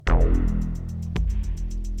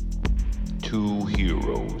two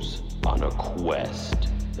heroes on a quest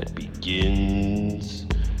that begins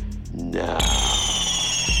now.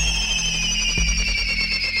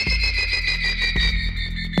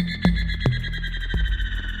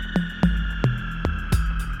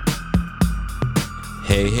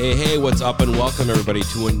 Hey, what's up and welcome everybody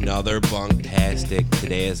to another Bunktastic.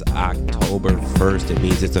 Today is October 1st. It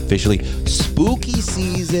means it's officially spooky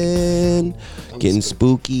season. Getting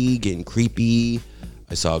spooky, getting creepy.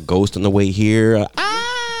 I saw a ghost on the way here.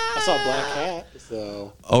 I saw a black cat,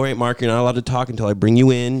 so... All right, Mark, you're not allowed to talk until I bring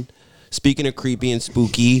you in. Speaking of creepy and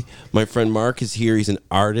spooky, my friend Mark is here. He's an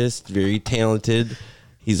artist, very talented.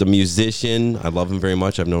 He's a musician. I love him very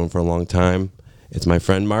much. I've known him for a long time. It's my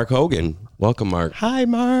friend Mark Hogan. Welcome, Mark. Hi,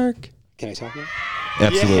 Mark. Can I talk now?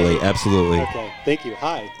 Absolutely, Yay. absolutely. Okay, thank you.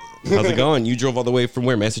 Hi. How's it going? You drove all the way from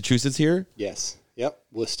where? Massachusetts here? Yes. Yep.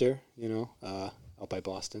 Worcester, out by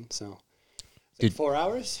Boston. So, Dude. 4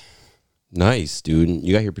 hours? Nice, dude.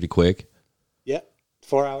 You got here pretty quick. Yep.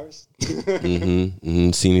 4 hours.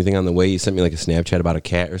 See anything on the way? You sent me like a Snapchat about a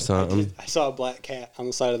cat or something. I saw a black cat on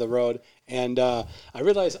the side of the road, and I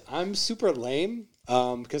realized I'm super lame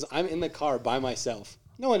because I'm in the car by myself.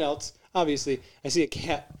 No one else. Obviously, I see a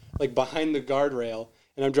cat like behind the guardrail,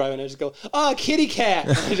 and I'm driving. I just go, kitty cat!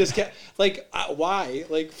 And I just get like, why?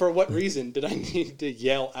 Like, for what reason did I need to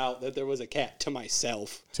yell out that there was a cat to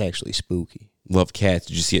myself? It's actually spooky. Love cats.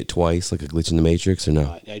 Did you see it twice, like a glitch in the Matrix, or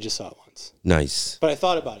no? I just saw it once, Nice. but I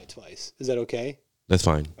thought about it twice. Is that okay? That's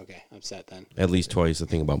fine. Okay, I'm set then. At least twice. I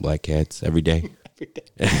think about black cats every day. Every day.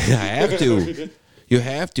 I have to. You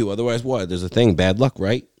have to. Otherwise, what? There's a thing. Bad luck,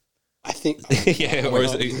 right? I think. Yeah. Or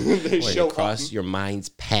is they it show across up. your mind's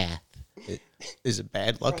path? Is it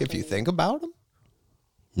bad luck if you think about them?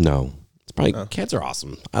 No. It's probably cats are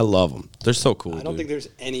awesome. I love them. They're so cool. I don't think there's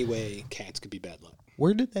any way cats could be bad luck.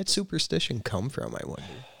 Where did that superstition come from, I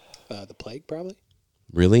wonder? The plague, probably.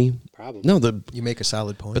 Really? Probably. No. You make a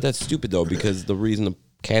solid point. But that's stupid though, because the reason the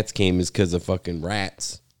cats came is because of fucking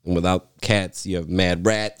rats. And without cats, you have mad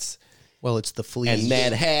rats Well, it's the fleas. and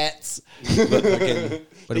mad hats. But fucking,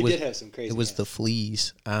 But They it was, did have some crazy. it was cats. the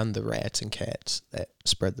fleas on the rats and cats that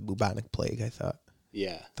spread the bubonic plague, I thought.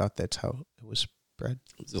 Yeah. Thought that's how it was spread.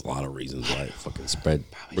 there's a lot of reasons why it fucking spread.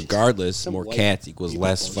 Regardless, some more white cats equals people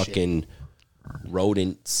less bullshit. fucking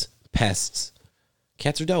rodents, pests.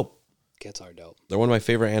 Cats are dope. Cats are dope. They're one of my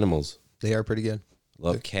favorite animals. They are pretty good.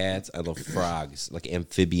 Love cats. I love frogs, like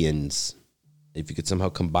amphibians. If you could somehow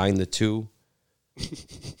combine the two,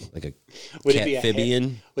 like a Would it be a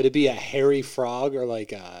catphibian. Would it be a hairy frog or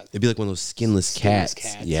like a? It'd be like one of those skinless Skinless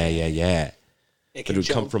cats. cats, Yeah. It But could it would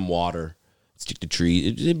come jump. from water, stick to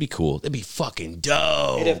trees. It'd be cool. It'd be fucking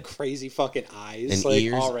dope. It'd have crazy fucking eyes, And like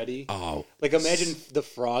ears. already. Oh, Like imagine the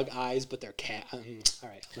frog eyes, but they're cat. All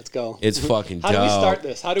right, let's go. it's fucking How dope. do we start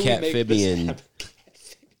this? How do we make this Catphibian. happen?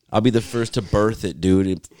 I'll be the first to birth it,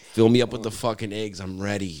 dude. Fill me up with the fucking eggs. I'm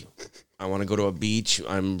ready. I want to go to a beach.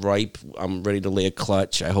 I'm ripe. I'm ready to lay a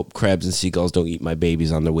clutch. I hope crabs and seagulls don't eat my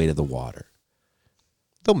babies on their way to the water.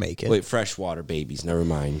 They'll make it. Wait, freshwater babies. Never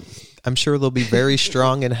mind. I'm sure they'll be very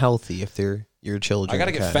strong and healthy if they're your children. I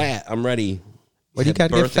gotta get fat. I'm ready. Why do you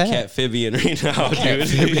gotta get Birth a fat? catphibian right now,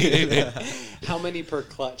 dude. How many per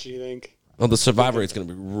clutch do you think? Well, the survival rate's gonna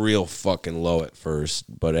be real fucking low at first,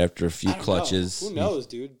 but after a few I don't know. clutches, Who knows,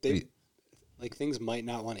 dude? They like things might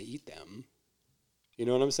not want to eat them. You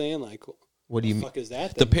know what I'm saying? Like, What do you the mean? fuck is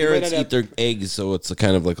that? the thing? You might parents not eat their eggs, so it's a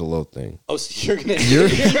kind of like a low thing. Oh, so you're gonna.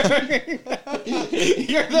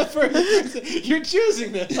 You're the first person. You're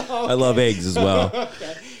choosing this. Oh, I love eggs as well.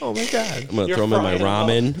 okay. Oh my god. I'm gonna You're throw them in my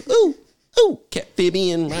frying them ramen. Ooh,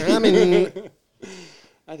 catphibian ramen.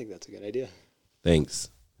 I think that's a good idea. Thanks.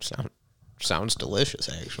 Sounds delicious,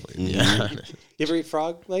 actually. Mm-hmm. Yeah. You ever eat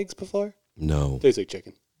frog legs before? No. Tastes like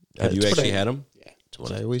chicken. Have you That's what actually I- had them? Yeah, That's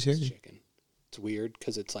what I always hear. it's chicken. It's weird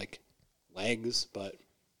because it's like legs, but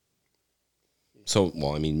So,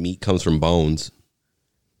 well, I mean, meat comes from bones.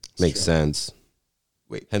 Makes true. sense.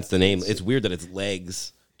 Wait. Hence the name. It's weird that it's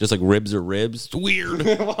legs. Just like ribs are ribs. It's weird.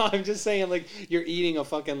 well, I'm just saying, like, you're eating a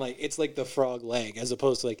fucking, like, it's like the frog leg as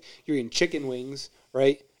opposed to, like, you're eating chicken wings,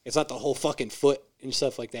 right? It's not the whole fucking foot and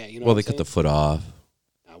stuff like that, you know Well, what they I'm cut the saying? foot off.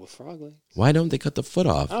 Not with frog legs. Why don't they cut the foot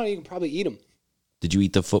off? I don't know, you can probably eat them. Did you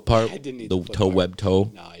eat the foot part? I didn't eat the the foot toe, part. web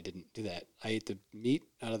toe. No, I didn't do that. I ate the meat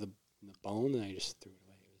out of the bone and I just threw it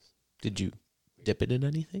away. Did you dip it in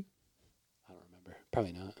anything? I don't remember.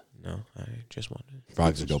 Probably not. No, I just wanted.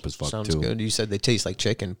 Frogs are dope as fuck Sounds too. good. You said they taste like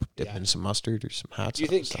chicken. Dip Yeah. in some mustard or some hot Do you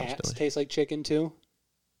sauce. think Sounds cats delicious. taste like chicken too?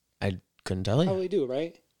 I couldn't tell you. Probably do,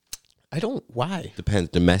 right? I don't. Why?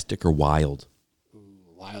 Depends, domestic or wild. Ooh,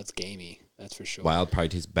 wild's gamey. That's for sure. Wild probably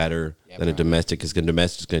tastes better than a probably. domestic because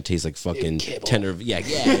domestic's gonna taste like fucking Kibble. tender. Yeah,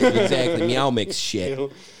 exactly. Meow mix shit.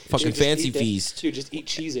 Fucking Dude, just fancy eat that- feast. Dude, just eat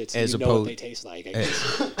Cheez-Its As and you know what opposed- they taste like. I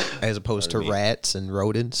guess. As opposed to rats and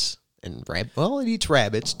rodents and well, it eats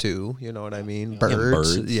rabbits too. You know what I mean?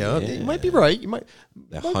 Birds. birds, Yeah, yeah. you might be right. You might.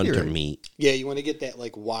 The might be hunter right. meat. Yeah, you want to get that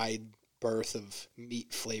like wide berth of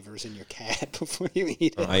meat flavors in your cat before you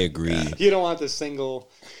eat it. I agree. You don't want the single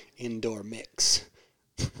indoor mix.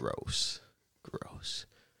 Gross.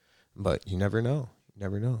 But you never know. You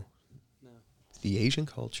never know. No. The Asian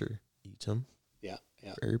culture eats them. Yeah,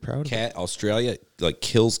 yeah. Very proud of it. Cat Australia like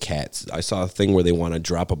kills cats. I saw a thing where they want to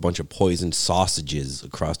drop a bunch of poisoned sausages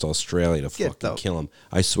across Australia to Get fucking the- kill them.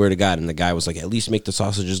 I swear to God. And the guy was like, at least make the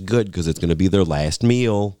sausages good because it's gonna be their last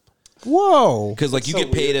meal. Whoa. Because like you so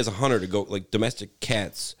get paid weird. as a hunter to go like domestic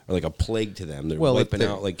cats are like a plague to them. They're Well, if wiping they're-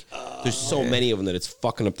 out like there's so many of them that it's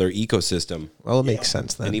fucking up their ecosystem. Well, it makes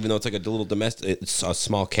sense then. And even though it's like a little domestic, it's a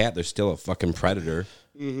small cat, they're still a fucking predator.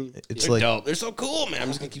 It's They're like dope. They're so cool, man. I'm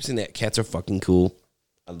just gonna keep saying that. Cats are fucking cool.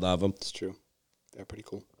 I love them. It's true. They're pretty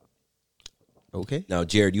cool. okay. Now,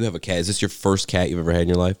 Jared, you have a cat. Is this your first cat you've ever had in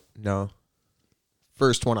your life? No.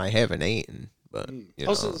 First one I haven't eaten, but you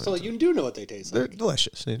know, So you do know what they taste they're like.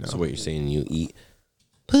 delicious. You know. So what you're saying? You eat?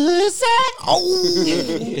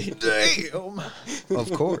 Oh, damn!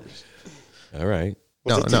 Of course. All right.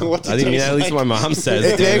 No, no. What's I it didn't mean taste at least like? my mom says.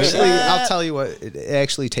 It dude. actually, I'll tell you what. It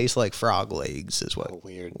actually tastes like frog legs. Is what? Oh,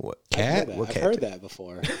 weird. What Cat? I've What I've cat heard do? that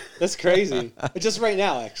before. That's crazy. Just right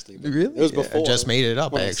now, actually. But Really? It was Yeah, before. I just made it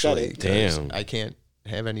up when I said actually. it. 'cause Damn. I can't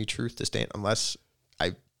have any truth to stand unless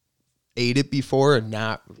I ate it before and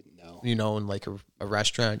not, No. you know, in like a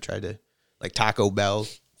restaurant, try to like Taco Bell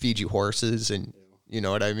feed you horses and you know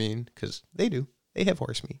what I mean? Because they do. They have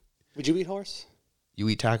horse meat. Would you eat horse? You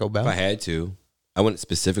eat Taco Bell? If I had to, I wouldn't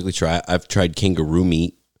specifically try it. I've tried kangaroo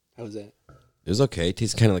meat. How was that? It was okay. It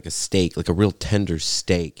tastes kind of like a steak, like a real tender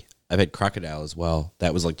steak. I've had crocodile as well.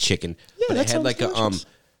 That was like chicken, but that it had sounds like delicious.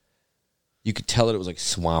 You could tell that it was like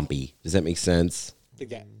swampy. Does that make sense? Like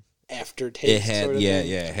that aftertaste. It had, sort of yeah,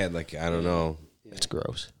 thing? yeah. It had like I don't know. It's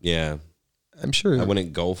gross. Yeah, I'm sure I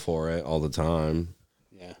wouldn't go for it all the time.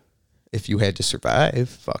 Yeah. if you had to survive,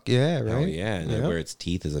 fuck yeah, right? Oh yeah, and I'd wear its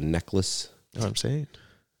teeth as a necklace. Know what I'm saying?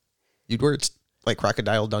 You'd wear it's like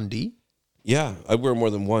Crocodile Dundee? Yeah, I'd wear more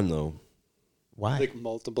than one though, Why? Like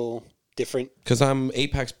multiple different. because I'm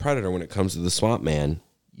apex predator when it comes to the swamp man.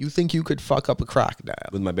 You think you could fuck up a crocodile?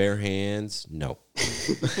 With my bare hands, no.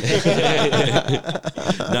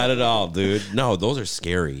 Not at all, dude. No, those are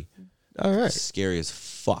scary. All right. Scary as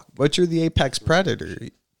fuck. But you're the apex predator.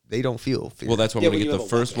 They don't feel fear. Well, that's why I'm Yeah, going when to you get the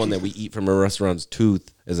have a first one that we eat from a restaurant's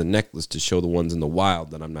tooth as a necklace to show the ones in the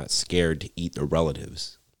wild that I'm not scared to eat their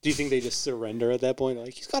relatives. Do you think they just surrender at that point?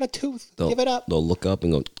 Like, he's got a tooth. They'll, Give it up. They'll look up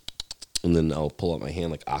and go, and then I'll pull out my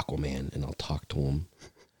hand like Aquaman and I'll talk to them.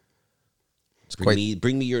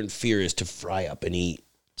 Bring me your inferiors to fry up and eat.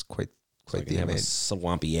 It's quite So I the can have a image.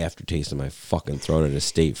 swampy aftertaste in my fucking throat at a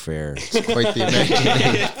state fair. Quite the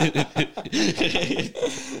imagination.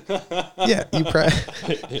 Yeah, you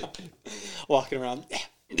probably. Walking around.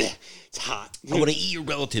 It's hot. I want to eat your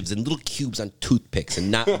relatives in little cubes on toothpicks and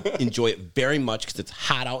not enjoy it very much because it's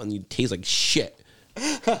hot out and you taste like shit.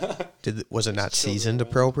 Was it not seasoned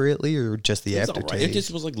appropriately, or just the It's all aftertaste? right. It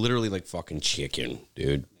just was like literally like fucking chicken,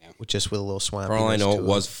 dude. Just with a little swamp. For all I know, it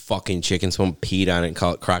was fucking chicken. Someone peed on it and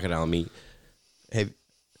called it crocodile meat.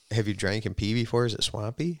 Have you drank and pee before? Is it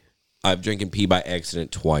swampy? I've drinking pee by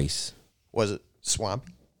accident twice. Was it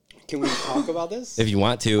swampy? Can we talk about this? If you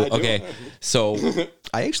want to, I do. okay. So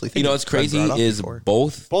I actually think you know it's what's been crazy brought up is before.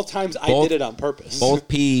 both Both times I Both- did it on purpose. both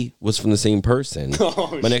pee was from the same person.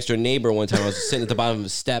 Oh, My next door neighbor one time I was sitting at the bottom of the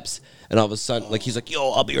steps and all of a sudden like he's like,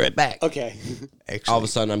 "Yo, I'll be right back." Okay. Actually, All of a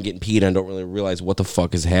sudden I'm getting peed and I don't really realize what the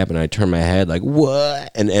fuck is happening. I turn my head like,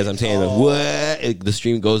 "What?" And as I'm saying like, "What?" The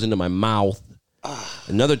stream goes into my mouth.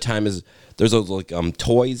 Another time is there's those like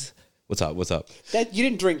toys. What's up? What's up? That you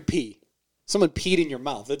didn't drink pee. Someone peed in your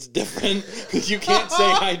mouth. That's different. You can't say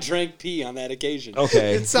I drank pee on that occasion.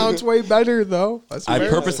 Okay. it sounds way better though. I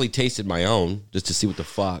purposely tasted my own just to see what the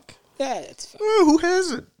fuck. Yeah, it's fine. Oh, who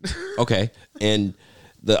hasn't? Okay. And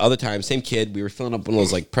the other time, same kid, we were filling up one of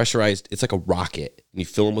those like pressurized, it's like a rocket. And you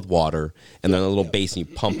fill them with water and then a little base and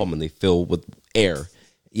you pump them and they fill with air.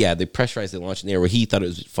 Yeah, they pressurize, they launch in the air. Where he thought it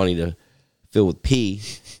was funny to fill with pee.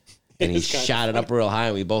 And he It's kinda shot it up real high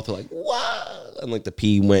and we both were like, "Wow!" And like the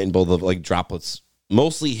pee went in both of like droplets.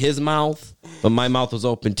 Mostly his mouth, but my mouth was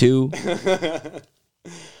open too.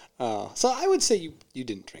 So I would say you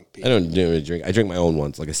didn't drink pee. I don't really drink. I drink my own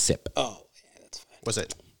once, like a sip. Oh, yeah, that's fine. Was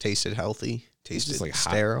it tasted healthy? Tasted like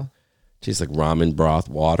hot. sterile? Tastes like ramen broth,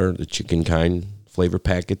 water, the chicken kind flavor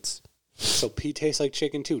packets. So pee tastes like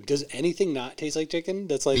chicken too. Does anything not taste like chicken?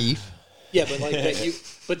 That's like Beef. Yeah, but like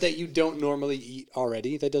that you don't normally eat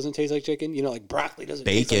already. That doesn't taste like chicken. You know, like broccoli doesn't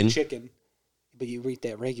taste Bacon. like chicken, but you eat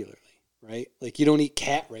that regularly, right? Like you don't eat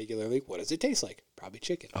cat regularly. What does it taste like? Probably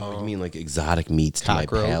chicken. Oh, you mean like exotic meats to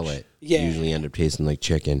Cockroach. my palate? Yeah. Usually end up tasting like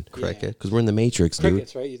chicken. Cricket. Because we're in the Matrix, dude.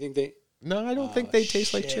 Crickets, right? You think they? No, I don't think they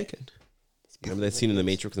taste like shit. chicken. Remember that scene in the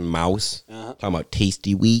Matrix with the mouse? Uh-huh. Talking about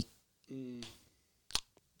tasty wheat.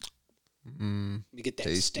 You get that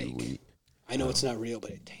Tasty steak. wheat. I know it's not real,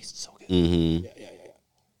 but it tastes so good. Mm-hmm. Yeah.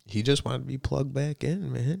 He just wanted to be plugged back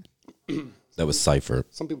in, man. That was Cypher.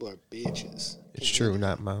 Some people are bitches. It's true,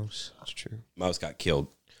 not Mouse. It's true. Mouse got killed.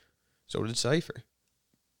 So did Cypher.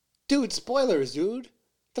 Dude, spoilers, dude.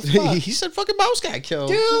 The fuck? He said fucking Mouse got killed.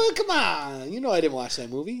 Dude, come on. You know I didn't watch that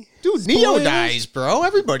movie. Dude, Neo Spoilers? dies, bro.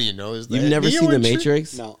 Everybody knows that. You've never Neo seen The and Trin-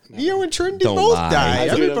 Matrix? No. Never. Neo and Trinity Don't both lie. die.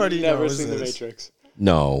 Dude, Everybody I've never knows seen this. The Matrix.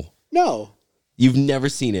 No. No. You've never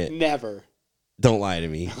seen it. Never. Don't lie to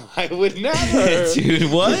me. I would never. Dude,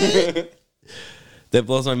 what? That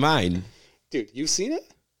blows my mind. Dude, you've seen it?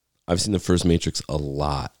 I've seen the first Matrix a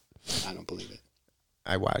lot. I don't believe it.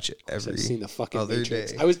 I watch it every I've seen the fucking other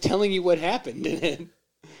Matrix. day. I was telling you what happened in it.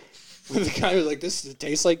 When the guy was like, this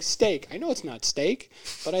tastes like steak. I know it's not steak,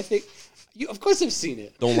 but I think... of course I've seen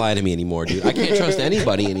it. Don't lie to me anymore, dude. I can't trust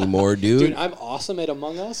anybody anymore, dude. Dude, I'm awesome at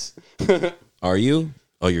Among Us. Are you?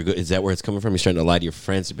 Oh, you're good. Is that where it's coming from? You're trying to lie to your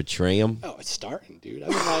friends to betray them? Oh, it's starting, dude. I've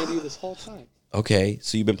been lying to you this whole time. Okay,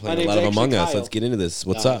 so you've been playing My a lot of name's Among actually Us. Kyle. Let's get into this.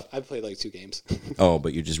 What's No, up? I've played like 2 games. Oh,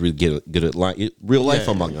 but you're just really good at real life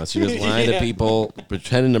Yeah. Among Us. You're just lying to Yeah. people,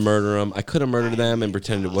 pretending to murder them. I could have murdered them and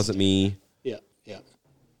pretended it wasn't me. Yeah.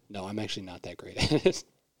 No, I'm actually not that great at it.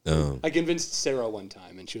 Oh. I convinced Sarah one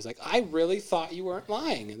time, and she was like, I really thought you weren't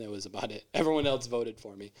lying. And that was about it. Everyone else voted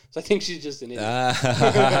for me. So I think she's just an idiot.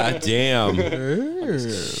 Ah, damn.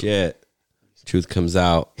 Shit. Truth comes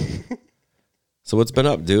out. So what's been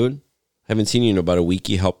up, dude? Haven't seen you in about a week.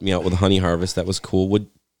 You helped me out with Honey Harvest. That was cool.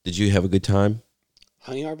 Did you have a good time?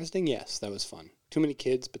 Honey harvesting? Yes, that was fun. Too many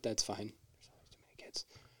kids, but that's fine. There's always too many kids.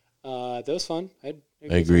 That was fun. I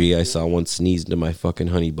agree. I saw one sneeze into my fucking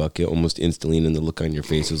honey bucket almost instantly, and then the look on your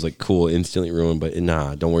face was like, cool, instantly ruined, but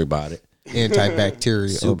nah, don't worry about it. Antibacterial.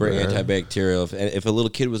 Super bro. antibacterial. If a little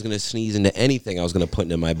kid was going to sneeze into anything I was going to put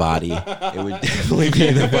into my body, it would definitely be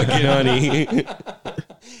the fucking honey.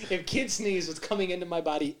 If kid sneeze was coming into my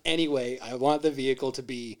body anyway, I want the vehicle to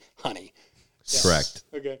be honey. Correct.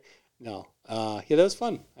 Okay. No. Yeah, that was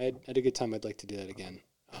fun. I had a good time. I'd like to do that again.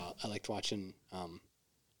 I liked watching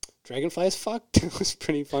Dragonflies fucked. It was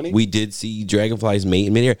pretty funny. We did see dragonflies mate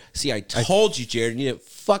in midair. See, I told you, Jared. You didn't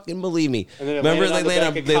fucking believe me. And then it Remember, landed they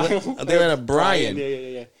on the back landed of Kyle. they landed on Brian.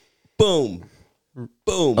 Yeah. Boom.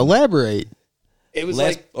 Boom. Elaborate. It was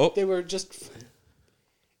Last- like oh. they were just...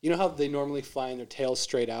 You know how they normally fly in their tails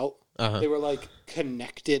straight out? Uh-huh. They were like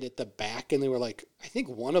connected at the back, and they were like... I think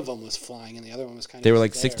one of them was flying, and the other one was kind of... They were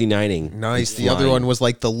like there. 69ing. Nice. The other one was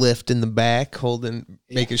like the lift in the back,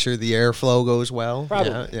 making sure the airflow goes well.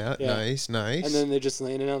 Probably. Yeah. Yeah. Nice. And then they just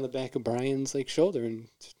landed on the back of Brian's like shoulder, and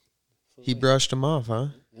He brushed him off, huh?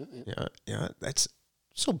 Yeah. Yeah. That's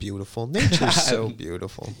so beautiful. Nature's so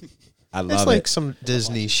beautiful. I love It's like it. some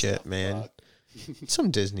Disney shit, man.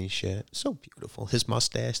 Some Disney shit. So beautiful. His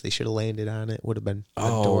mustache, they should have landed on it. Would have been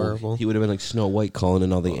adorable. He would have been like Snow White calling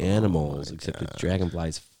in all the animals, except the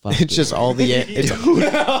dragonflies. Fuck It's just all the... It's,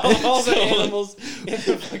 all the animals in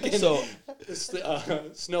the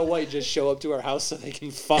fucking Snow White just show up to our house so they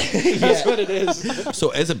can fuck. That's what it is.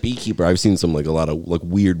 So as a beekeeper, I've seen some like a lot of like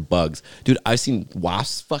weird bugs, dude. I've seen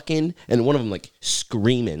wasps fucking, and one of them like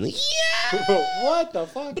screaming, like, yeah, What the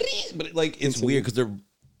fuck? but like it's weird because they're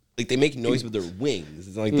like they make noise with their wings.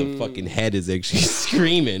 It's not like the fucking head is actually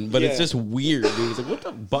screaming, but it's Yeah. just weird, dude. It's like what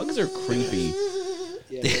the bugs are creepy.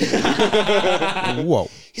 whoa.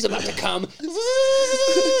 He's about to come.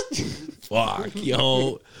 Fuck,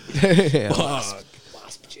 yo, Yeah. fuck.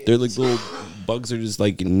 They're like little bugs are just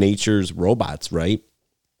like nature's robots, right?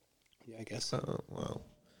 Yeah, I guess. Oh, well.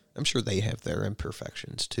 I'm sure they have their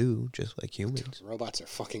imperfections too, just like humans. Robots are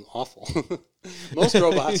fucking awful. Most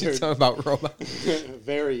robots You're are talking about robots.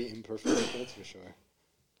 very imperfect, that's for sure.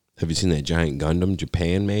 Have you seen that giant Gundam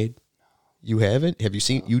Japan made? You haven't? Have you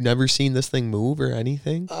seen? You never seen this thing move or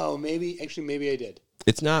anything? Oh, maybe I did.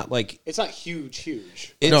 It's not like It's not huge.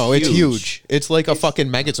 It's huge. It's like a fucking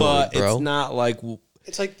Megazord, but bro. it's not like.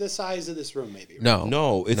 It's like the size of this room, maybe. Right?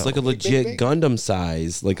 No, it's No. like a legit big? Gundam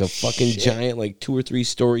size, like a fucking Shit. giant, like 2 or 3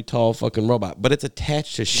 story tall fucking robot. But it's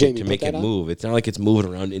attached to shit Jamie, to put make that it on? move. It's not like it's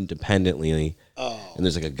moving around independently. and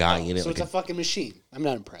there's like a guy in it. So like it's a fucking machine. I'm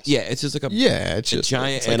not impressed. yeah, it's just like a it's a just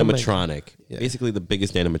giant it's like a animatronic. Yeah. Basically, the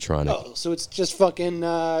biggest animatronic, Oh, so it's just fucking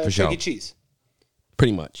Chuck sure. E. Cheese.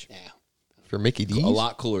 pretty much. Yeah. for Mickey D's. A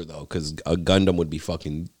lot cooler though, because a Gundam would be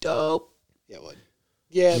fucking dope. Yeah, it would.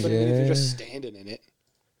 Yeah, but I mean, if you're just standing in it.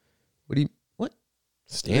 What?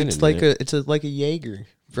 Standing. It's in like it. like a Jaeger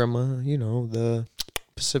from the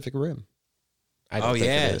Pacific Rim. I don't think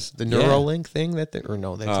yeah. it is. The Yeah. Neuralink thing that's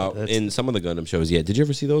in some of the Gundam shows. Yeah, did you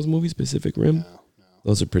ever see those movies? Pacific Rim. No.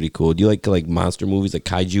 Those are pretty cool. Do you like monster movies, like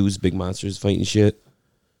kaiju's, big monsters fighting shit?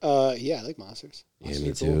 Yeah, I like monsters. Yeah, me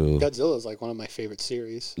Monsters are cool. too. Godzilla is like one of my favorite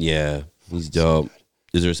series. Yeah, he's dope.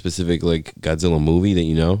 Is there a specific like Godzilla movie that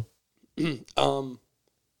you know?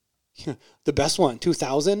 The best one,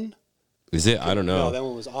 2000. Is it? I don't know. No, that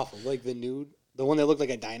one was awful. Like the one that looked like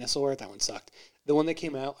a dinosaur. That one sucked. The one that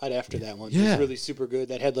came out after that one Yeah. was really super good.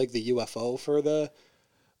 That had like the UFO for the.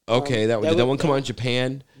 Okay, did that one come out in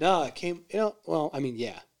Japan? No, it came. Well, I mean,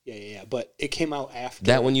 yeah. But it came out after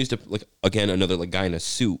That one used to like again another like guy in a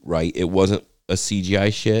suit, right? It wasn't a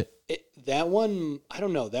CGI shit. That one, I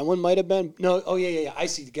don't know. That one might have been no. Oh yeah. I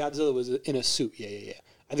see. Godzilla was in a suit. Yeah.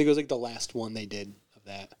 I think it was like the last one they did of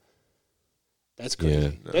that. That's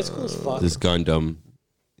crazy. Yeah. That's cool as fuck. This Gundam.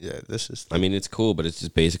 this is. I mean, it's cool, but it's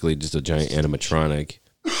just basically just a giant animatronic.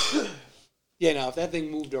 Yeah. Now, if that thing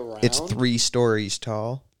moved around, It's 3 stories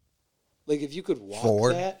tall. like if you could walk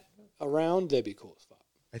 4. that around, that'd be cool as fuck.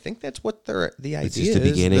 I think that's what the idea It's just is. the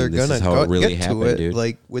beginning. They're This gonna is how it really get happened, to it, dude.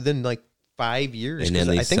 like within like 5 years. And then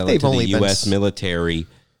 'cause they I think sell they've it to only the been U.S. military,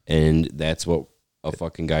 and that's what a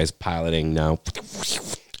fucking guy's piloting now.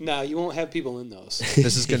 Nah, you won't have people in those.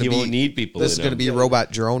 This is going to You be. won't need people. This is in going to them. be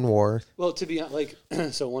robot drone war. Well, to be honest,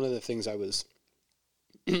 like, so one of the things I was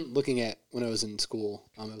looking at when I was in school,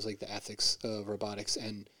 it was like the ethics of robotics,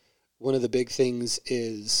 and one of the big things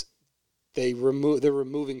is they're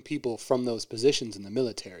removing people from those positions in the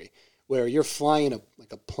military, where you're flying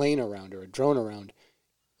a plane around or a drone around.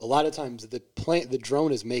 A lot of times the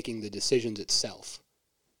drone is making the decisions itself.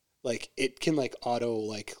 Like it can like auto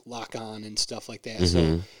like lock on and stuff like that.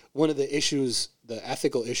 So one of the issues, the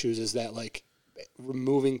ethical issues, is that like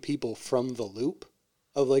removing people from the loop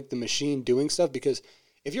of like the machine doing stuff, because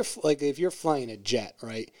if you're flying a jet,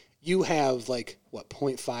 right, you have like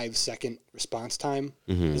 0.5 second response time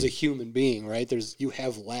as a human being, right? You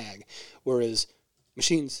have lag, whereas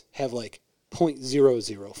machines have like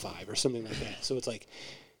 0.005 or something like that. So it's like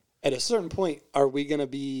at a certain point, are we going to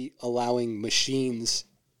be allowing machines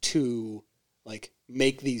to like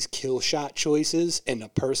make these kill shot choices and a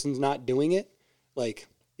person's not doing it? Like,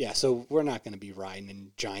 yeah, so we're not going to be riding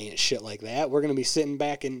in giant shit like that. We're going to be sitting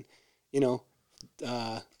back in,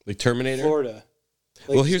 Like Terminator. Florida.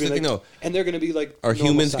 Like, Well, here's just the be thing, like- though. And they're going to be like, Are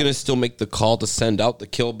normal humans size. gonna still make the call to send out the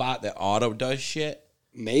kill bot that auto does shit?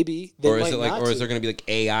 Maybe. They Or is might it like, not or is to. there gonna be like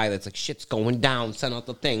AI that's like shit's going down, send out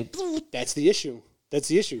the thing? That's the issue. That's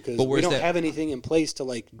the issue, because But we where's don't that- have anything in place to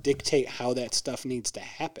like dictate how that stuff needs to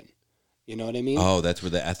happen. You know what I mean? Oh, that's where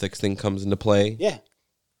the ethics thing comes into play. Yeah.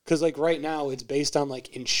 Because like right now it's based on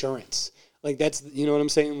like insurance. Like that's, you know what I'm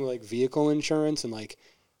saying? Like vehicle insurance and like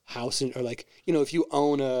house or like, if you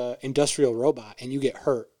own a industrial robot and you get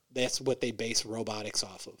hurt, that's what they base robotics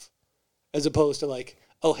off of. As opposed to like,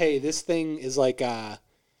 oh, hey, this thing is like a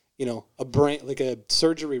brain, like a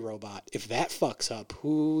surgery robot. If that fucks up,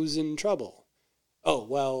 who's in trouble? Oh,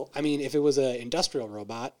 well, I mean, if it was an industrial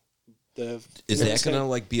robot, Is that gonna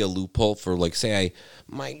like be a loophole for like, say,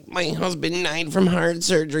 my husband died from heart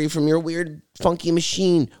surgery from your weird funky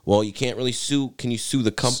machine? Well, you can't really sue. Can you sue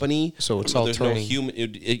the company? So it's There's no turning- human.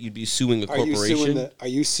 You'd be suing a Are you corporation.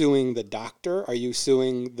 suing the doctor? Are you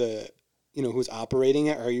suing the who's operating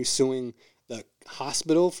it? Are you suing the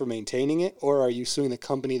hospital for maintaining it, or are you suing the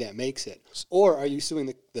company that makes it, or are you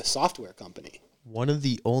suing the software company? One of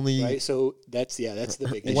the only Right. So that's the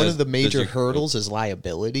big issue. one of the major your- hurdles is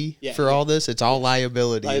liability Yeah, for yeah. all this. It's all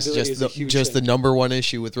liability. It's Liability just is a huge just the thing. number one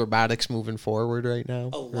issue with robotics moving forward right now.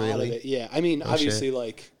 A lot really. of it, yeah. I mean, Oh, obviously,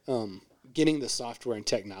 like getting the software and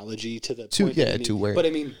technology to the To- point that yeah, you need- to where- But I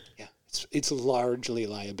mean, yeah, it's largely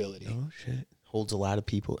liability. Oh shit! Holds a lot of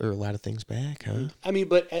people or a lot of things back, huh? I mean,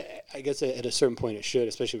 but I guess at a certain point it should,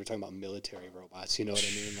 especially if we're talking about military robots. You know what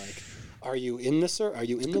I mean? Like, are you in the Are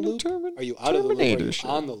you in the loop? Are you out of the loop? Are you Terminator shit.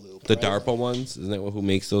 on the loop? The right? DARPA ones, isn't that who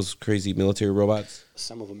makes those crazy military robots?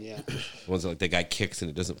 Some of them, yeah. The ones that like the guy kicks and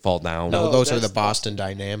it doesn't fall down. No, No, those are that's the Boston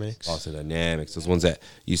Dynamics. Boston Dynamics. Those ones that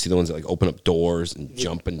you see, the ones that like open up doors and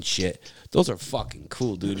jump and shit. Those are fucking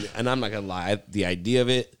cool, dude. And I'm not gonna lie, the idea of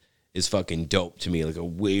it is fucking dope to me. Like a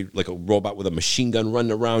weird, like a robot with a machine gun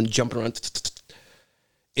running around, jumping around.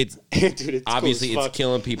 it's Dude, it's obviously cool as it's fuck.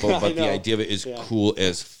 killing people, I but the know. idea of it is Yeah. cool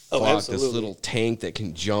as fuck. This absolutely. little tank that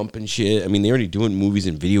can jump and shit. I mean, they're already doing movies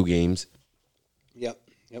and video games. Yep.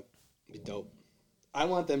 Be dope. I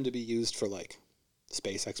want them to be used for like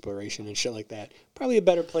space exploration and shit like that. Probably a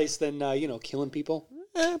better place than killing people.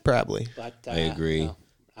 Probably. But I agree. no,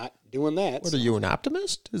 not doing that. What are you, an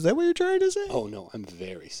optimist? Is that what you're trying to say? Oh no, I'm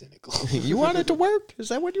very cynical. You want it to work? Is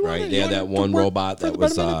that what you Right? want? Yeah, that one robot that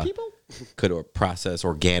was people? could process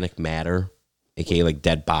organic matter, aka like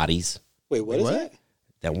dead bodies. Wait, what is What? that?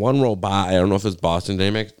 That one robot, I don't know if it's Boston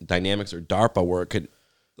Dynamics or DARPA, where it could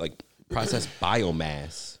like process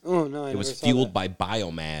biomass. Oh no, It was fueled by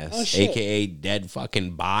biomass, Oh, shit. aka dead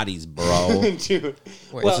fucking bodies, bro. Dude.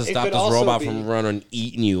 What's to stop this robot from running,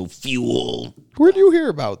 eating you? Fuel. Where do you hear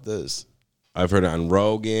about this? I've heard it on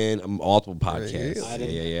Rogan, multiple podcasts.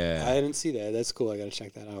 Really? Yeah. I didn't see that. That's cool. I got to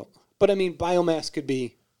check that out. But I mean, biomass could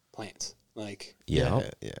be plants. Like, Yeah.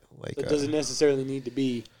 Like, it doesn't necessarily need to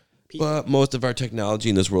be people. But most of our technology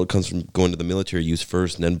in this world comes from going to the military use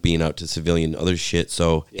first and then being out to civilian other shit.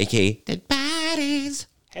 So, aka dead bodies.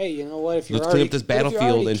 Hey, you know what? If you're Let's clean already, up this what if you're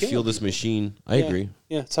battlefield already and fuel killing this people? machine. I Yeah. agree.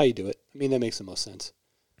 Yeah, that's how you do it. I mean, that makes the most sense.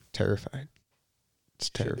 terrifying. It's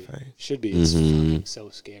terrifying. Should be. It's fucking so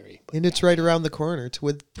scary. But And it's right around the corner. It's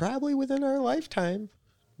probably within our lifetime.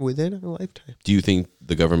 Within our lifetime. Do you think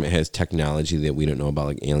the government has technology that we don't know about,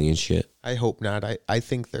 like alien shit? I hope not. I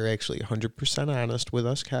think they're actually 100% honest with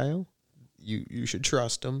us, Kyle. You should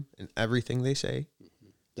trust them in everything they say.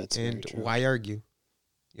 that's very And true. why argue?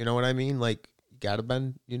 You know what I mean? Like, you gotta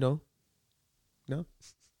bend, No?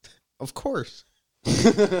 Of course.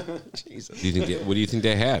 Jesus. Do you think? What do you think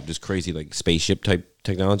they have? Just crazy, like spaceship type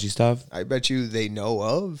technology stuff? I bet you they know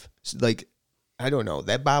of. Like, I don't know.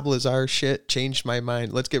 That Bob Lazar shit changed my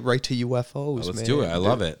mind. Let's get right to UFOs, Let's man. do it. I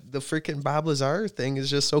love it. The freaking Bob Lazar thing is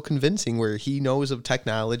just so convincing where he knows of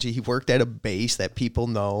technology. He worked at a base that people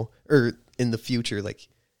know, or in the future, like,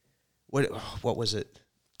 what was it?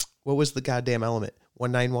 What was the goddamn element?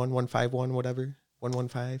 191, 151, whatever?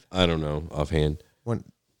 115? I don't know offhand.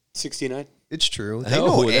 69. It's true. They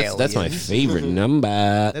know That's my aliens. favorite number.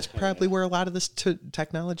 That's probably where a lot of this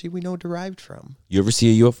technology we know derived from. You ever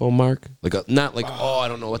see a UFO, Mark? Like not like I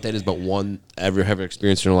don't know what that is, but one ever have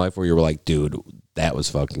experienced in your life where you were like, dude, that was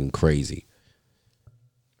fucking crazy.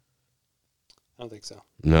 I don't think so.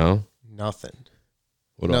 No, Nothing.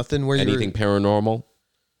 what Nothing where you're- anything paranormal.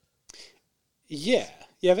 Yeah,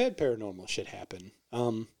 I've had paranormal shit happen.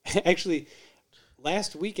 Actually,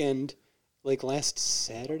 last weekend, like last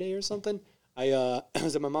Saturday or something, I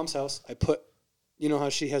was at my mom's house. I put, you know how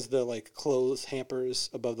she has the like clothes hampers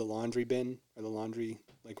above the laundry bin or the laundry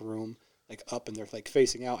like room, like up and they're like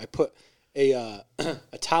facing out. I put a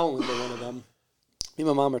a towel into one of them. Me and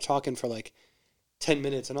my mom are talking for like 10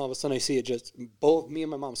 minutes, and all of a sudden I see it just both me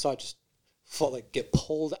and my mom saw it just fall, like get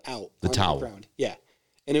pulled out The onto towel. the ground. Yeah.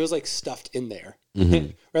 And it was like stuffed in there,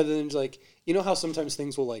 Mm-hmm. rather than just like, you know how sometimes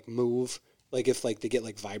things will like move, like if like they get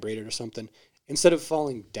like vibrated or something. Instead of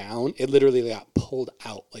falling down, it literally got pulled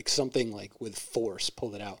out, like something like with force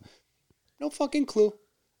pulled it out. No fucking clue,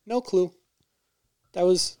 no clue. That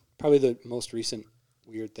was probably the most recent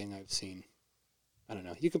weird thing I've seen. I don't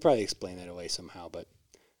know. You could probably explain that away somehow, but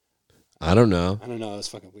I don't know. I don't know. It was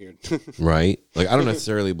fucking weird. Right? Like I don't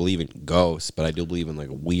necessarily believe in ghosts, but I do believe in like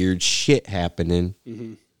weird shit happening.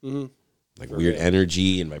 Like weird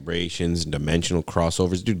energy and vibrations and dimensional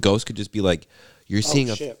crossovers. Dude, ghosts could just be like you're seeing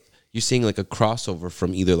shit. you're seeing like a crossover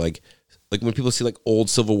from either like when people see like old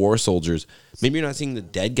Civil War soldiers, maybe you're not seeing the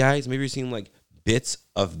dead guys, maybe you're seeing like bits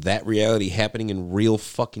of that reality happening in real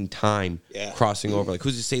fucking time, Yeah. crossing over. Like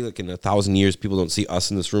who's to say like in 1,000 years people don't see us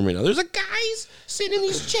in this room right now? There's a guys sitting in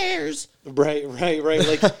these chairs. right. Like,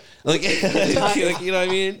 Like, like you know what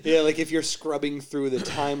I mean? yeah, like if you're scrubbing through the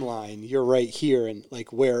timeline, you're right here, and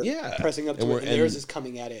like where Yeah. pressing up to And it, we're- and theirs and- is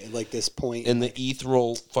coming at it at like this point. And the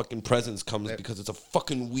ethereal fucking presence comes because it's a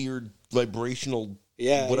fucking weird vibrational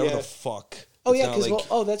whatever yeah. the fuck. Oh It's yeah, not because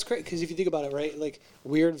like- that's great. Because if you think about it, right, like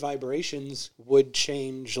weird vibrations would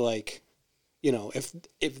change, like, you know,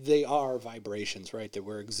 if they are vibrations, right, that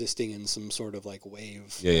we're existing in some sort of like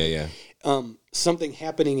wave. yeah. Something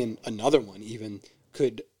happening in another one even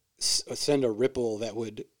could send a ripple that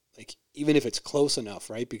would, like, even if it's close enough,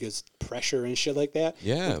 right, because pressure and shit like that,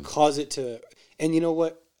 Yeah. would cause it to. And you know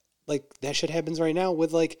what, like that shit happens right now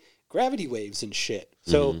with like gravity waves and shit.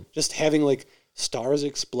 So just having like stars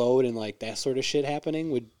explode and like that sort of shit happening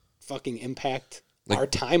would fucking impact our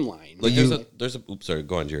timeline. Like right? there's a oops sorry,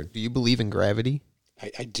 go on, Jared. Do you believe in gravity?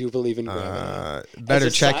 I do believe in gravity. Better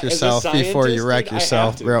check yourself before you wreck dude, I have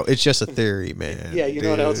yourself, to. bro. It's just a theory, man. Yeah, you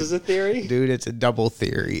know what else is a theory? Dude, it's a double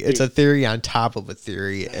theory. It's a theory on top of a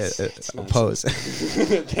theory opposing.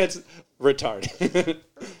 That's retarded.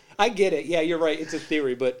 I get it. Yeah, you're right. It's a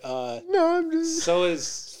theory, but No, I'm just... so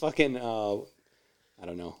is fucking I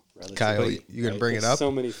don't know. Kyle, you gonna bring it up?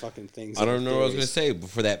 So many fucking things. I don't know what I was gonna say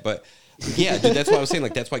before that, but yeah, dude, that's what I was saying.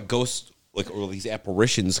 Like that's why ghosts, like, or these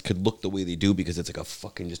apparitions could look the way they do because it's like a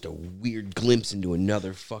fucking just a weird glimpse into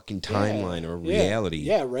another fucking timeline or reality.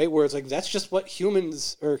 Yeah, right. Where it's like that's just what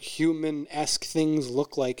humans or human-esque things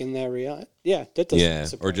look like in that reality. Yeah, that doesn't. Yeah,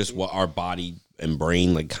 or just what our body and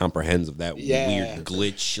brain like comprehends of that weird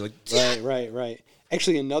glitch. Like, Right.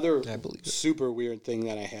 Actually, another super weird thing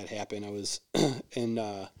that I had happen. I was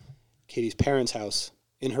in Katie's parents' house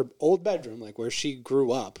in her old bedroom, like where she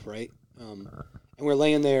grew up, right? And we're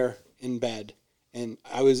laying there in bed, and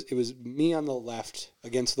it was me on the left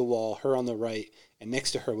against the wall, her on the right, and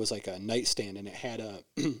next to her was like a nightstand, and it had a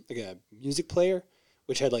like a music player,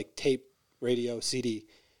 which had like tape, radio, CD.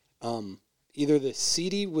 Either the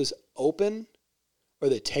CD was open or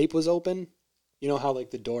the tape was open. You know how like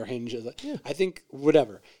the door hinges. I think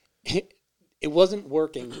whatever. It wasn't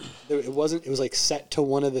working. It wasn't. It was like set to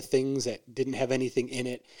one of the things that didn't have anything in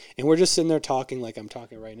it. And we're just sitting there talking like I'm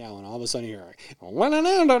talking right now. And all of a sudden you're like,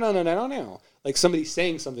 like somebody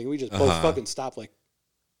saying something. We just both fucking stopped. Like,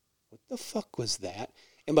 what the fuck was that?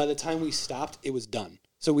 And by the time we stopped, it was done.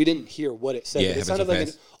 So we didn't hear what it said. Yeah, it sounded like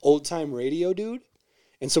an old time radio dude.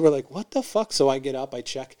 And so we're like, what the fuck? So I get up, I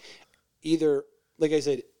check. Either, like I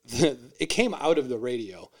said, it came out of the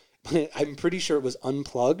radio. But I'm pretty sure it was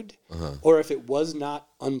unplugged, or if it was not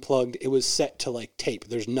unplugged, it was set to like tape.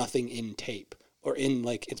 There's nothing in tape or in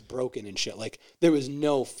like it's broken and shit. Like there was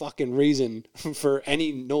no fucking reason for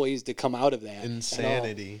any noise to come out of that.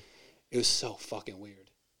 Insanity. It was so fucking weird.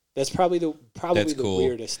 That's probably the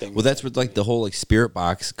weirdest thing. Well, that's what like the whole like spirit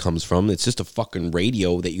box comes from. It's just a fucking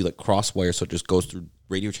radio that you like crosswire, so it just goes through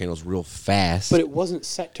radio channels real fast. But it wasn't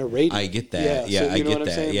set to radio. I get that. Yeah, so I get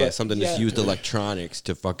that. saying? Yeah, But, something just used electronics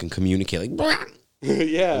to fucking communicate. Like,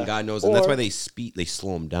 yeah, and God knows, and that's why they speed. They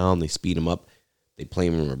slow them down. They speed them up. They play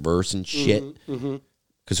them in reverse and shit.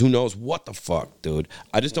 Because who knows what the fuck, dude?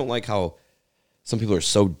 I just don't like how some people are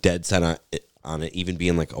so dead set on it even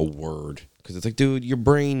being like a word. Because it's like, dude, your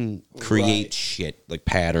brain creates shit, like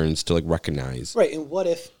patterns to like recognize. Right, and what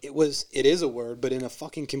if it is a word, but in a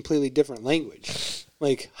fucking completely different language?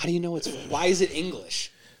 Like, how do you know why is it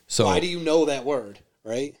English? So why do you know that word,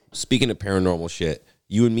 right? Speaking of paranormal shit,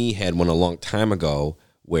 you and me had one a long time ago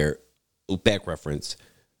where, back reference,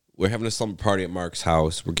 we're having a slumber party at Mark's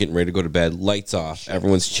house. We're getting ready to go to bed, lights off,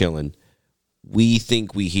 everyone's chilling. We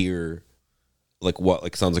think we hear...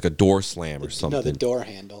 like sounds like a door slam or something. No, the door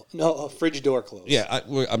handle. No, a fridge door closed. Yeah,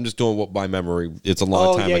 I'm just doing what by memory. It's a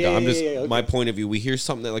long time ago. Okay. My point of view. We hear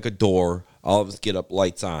something like a door. All of us get up,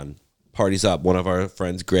 lights on, party's up. One of our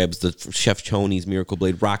friends grabs the Chef Choney's Miracle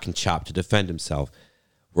Blade Rockin' Chop to defend himself.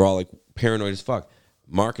 We're all like paranoid as fuck.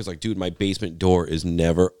 Mark is like, dude, my basement door is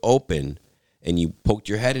never open. And you poked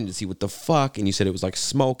your head in to see what the fuck, and you said it was like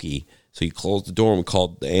smoky. So you closed the door and we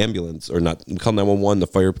called the ambulance, or not, we called 911. The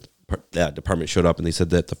fire department showed up and they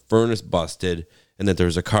said that the furnace busted and that there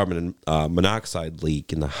was a carbon monoxide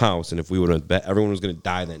leak in the house, and if we would have bet everyone was going to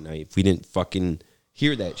die that night if we didn't fucking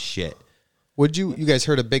hear that shit. Would you guys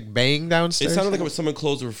heard a big bang downstairs? It sounded like it was someone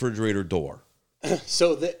closed the refrigerator door.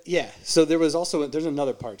 So there's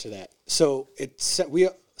another part to that. So we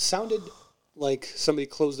sounded like somebody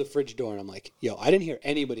closed the fridge door, and I'm like, yo, I didn't hear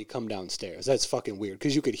anybody come downstairs. That's fucking weird,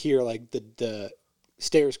 because you could hear like the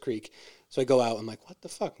stairs creak. So I go out, I'm like, what the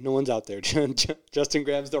fuck? No one's out there. Justin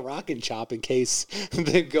grabs the Rockin' Chop in case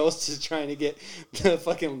the ghost is trying to get the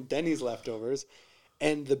fucking Denny's leftovers.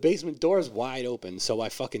 And the basement door is wide open, so I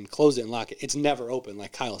fucking close it and lock it. It's never open,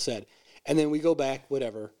 like Kyle said. And then we go back,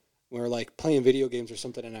 whatever. We're like playing video games or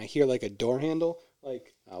something, and I hear like a door handle,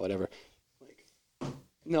 like, whatever. Like,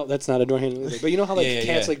 no, that's not a door handle either. But you know how like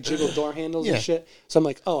cats like jiggle door handles and shit? So I'm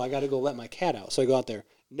like, I got to go let my cat out. So I go out there.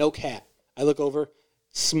 No cat. I look over.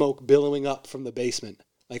 Smoke billowing up from the basement.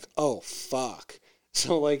 Like, oh, fuck.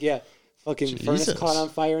 So, like, fucking furnace caught on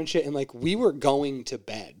fire and shit. And, like, we were going to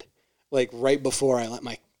bed. Like, right before I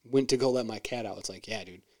went to go let my cat out. It's like, yeah,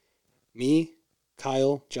 dude. Me,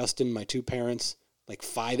 Kyle, Justin, my two parents, like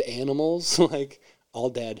 5 animals, like, all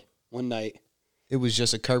dead one night. It was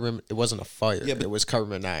just it wasn't a fire. Yeah, but it was carbon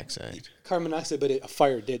monoxide. Carbon monoxide, but a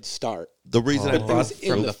fire did start. The reason I brought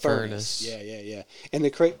from the furnace. Yeah. And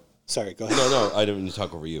Sorry, go ahead. No, I didn't mean to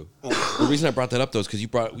talk over you. The reason I brought that up, though, is because you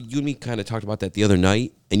and me kind of talked about that the other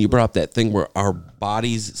night, and you brought up that thing where our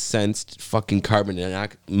bodies sensed fucking carbon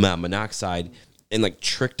monoxide and, like,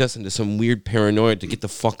 tricked us into some weird paranoia to get the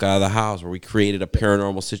fuck out of the house, where we created a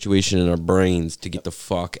paranormal situation in our brains to get the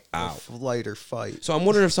fuck out. Flight or fight. So I'm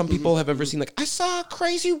wondering if some people have ever seen, like, I saw a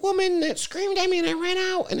crazy woman that screamed at me and I ran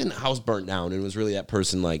out, and then the house burnt down, and it was really that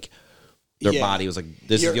person, like, their body was like,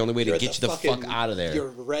 this is the only way to get you the fuck out of there. You're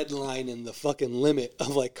red line in the fucking limit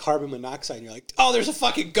of, like, carbon monoxide, and you're like, oh, there's a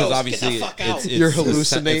fucking ghost. Obviously, get the fuck out. You're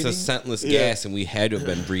hallucinating. It's a scentless gas, and we had to have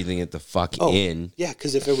been breathing it the fuck in. Yeah,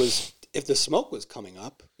 because if the smoke was coming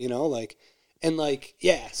up, you know, like, and like,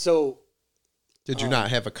 yeah, so. Did you not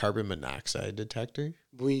have a carbon monoxide detector?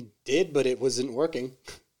 We did, but it wasn't working.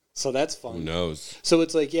 So that's fun. Who knows? So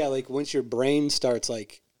it's like, yeah, like once your brain starts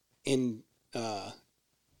like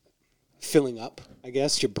filling up, I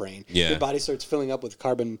guess, your brain. Yeah. Your body starts filling up with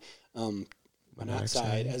carbon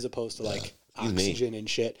monoxide as opposed to like oxygen and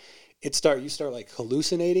shit. You start like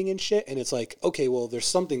hallucinating and shit, and it's like, okay, well, there's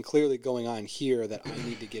something clearly going on here that I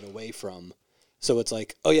need to get away from. So it's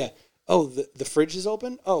like, oh yeah, the fridge is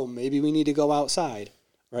open. Oh, maybe we need to go outside,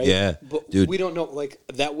 right? Yeah, but dude. we don't know. Like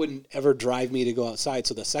that wouldn't ever drive me to go outside.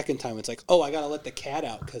 So the second time, it's like, oh, I gotta let the cat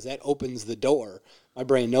out because that opens the door. My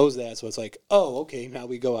brain knows that, so it's like, oh, okay, now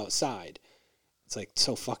we go outside. It's like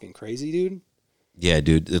so fucking crazy, dude. Yeah,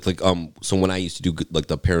 dude. It's like so when I used to do like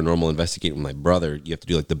the paranormal investigating with my brother, you have to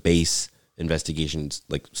do like the base investigations,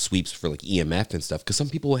 like sweeps for like EMF and stuff. Because some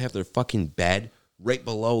people will have their fucking bed right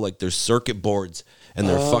below like their circuit boards and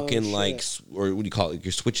their fucking shit. like or what do you call it? Like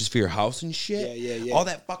your switches for your house and shit. Yeah. All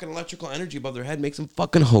that fucking electrical energy above their head makes them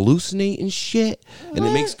fucking hallucinate and shit. And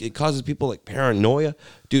it causes people like paranoia.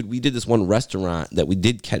 Dude, we did this one restaurant that we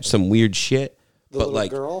did catch some weird shit. The but little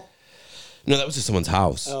like girl. no, that was just someone's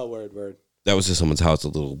house. Oh, word. That was just someone's house. The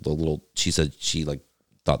little. She said she like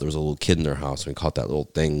thought there was a little kid in their house, and we caught that little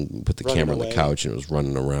thing. Put the Running camera on away. the couch, and it was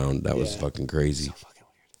running around. That was fucking crazy. So fucking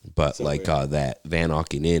weird. But so like weird. that Van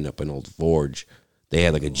Auken Inn up in Old Forge, they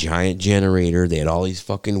had like a giant generator. They had all these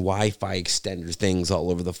fucking Wi-Fi extender things all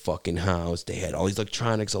over the fucking house. They had all these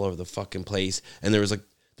electronics all over the fucking place, and there was like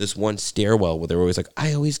this one stairwell where they were always like,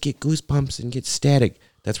 I always get goosebumps and get static.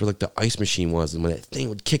 That's where like the ice machine was, and when that thing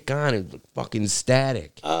would kick on, it was like, fucking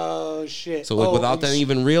static. Oh shit! So like without and them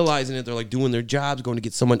even realizing it, they're like doing their jobs, going to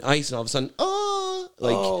get someone ice, and all of a sudden,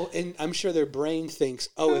 and I'm sure their brain thinks,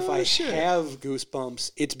 if I have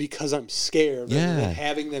goosebumps, it's because I'm scared. Yeah. Rather than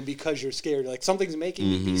having them because you're scared. Like something's making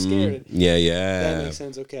me be scared. yeah. That makes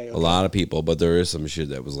sense. Okay. A lot of people, but there is some shit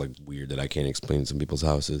that was like weird that I can't explain in some people's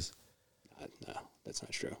houses. No, that's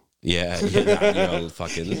not true. Yeah,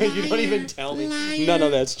 fucking. You don't even tell me. None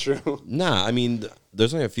of that's true. Nah, I mean,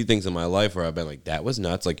 there's only a few things in my life where I've been like, that was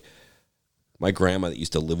nuts. Like, my grandma that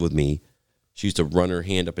used to live with me, she used to run her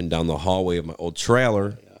hand up and down the hallway of my old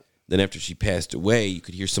trailer. Yeah. Then after she passed away, you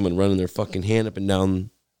could hear someone running their fucking hand up and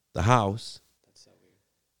down the house. That's so weird.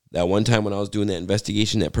 That one time when I was doing that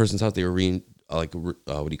investigation, that person's house, they were what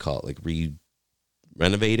do you call it? Like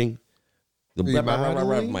renovating?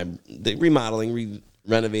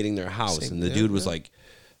 Renovating their house. Same and the thing, dude was like,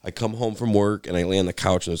 I come home from work and I lay on the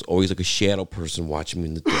couch and there's always like a shadow person watching me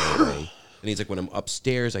in the doorway. And he's like, when I'm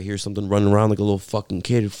upstairs, I hear something running around like a little fucking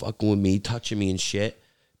kid fucking with me, touching me and shit.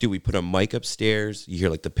 Dude, we put a mic upstairs. You hear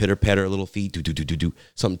like the pitter patter of little feet, do,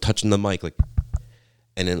 something touching the mic, like,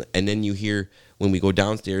 and then you hear when we go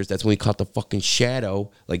downstairs. That's when we caught the fucking shadow,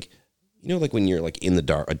 like, you know, like when you're like in a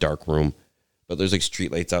dark room, but there's like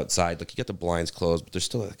street lights outside. Like you got the blinds closed, but there's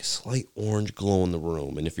still like a slight orange glow in the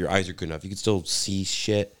room. And if your eyes are good enough, you can still see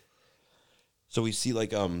shit. So we see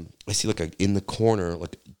like I see like in the corner,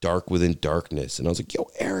 like dark within darkness. And I was like, yo,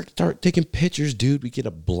 Eric, start taking pictures, dude. We get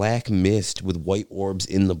a black mist with white orbs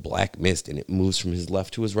in the black mist, and it moves from his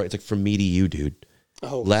left to his right. It's like from me to you, dude.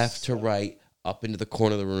 Oh, left to right, up into the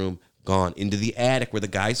corner of the room, gone into the attic where the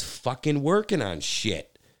guy's fucking working on shit.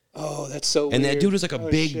 Oh, that's so And weird. that dude was like a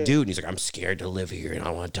big shit. dude. And he's like, I'm scared to live here, and I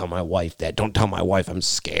don't want to tell my wife that. Don't tell my wife I'm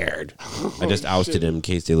scared. I just ousted him in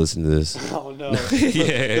case they listen to this. Oh, no.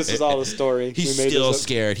 Yeah. This is all the story. He's We made still this up.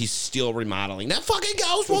 scared. He's still remodeling. That fucking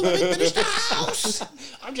ghost won't let me finish the house.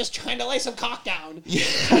 I'm just trying to lay some cock down.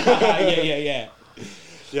 Yeah.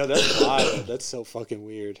 Yeah, that's wild. That's so fucking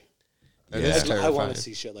weird. That Yeah. is I want terrifying. to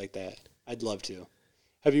see shit like that. I'd love to.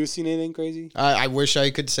 Have you seen anything crazy? I wish I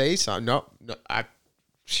could say something. No,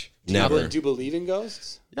 Never. Do you believe in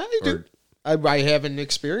ghosts? Yeah, I do. I haven't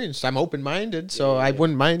experienced. I'm open-minded, so I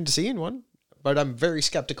wouldn't mind seeing one. But I'm very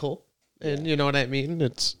skeptical, and you know what I mean.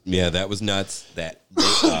 It's Yeah, that was nuts. That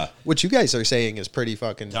what you guys are saying is pretty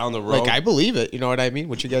fucking Down the road. Like I believe it. You know what I mean?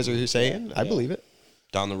 What you guys are saying, I believe it.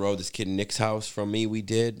 down the road, this kid Nick's house from me, we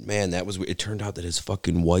did. Man, that was, it turned out that his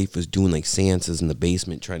fucking wife was doing like seances in the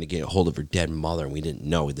basement trying to get a hold of her dead mother, and we didn't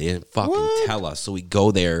know. They didn't fucking tell us. So we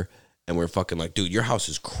go there, and we're fucking like, dude, your house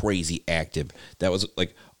is crazy active. That was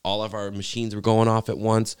like, all of our machines were going off at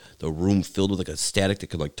once. The room filled with like a static that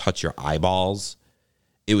could like touch your eyeballs.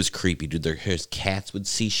 It was creepy, dude. His cats would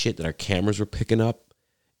see shit that our cameras were picking up.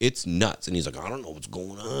 It's nuts. And he's like, I don't know what's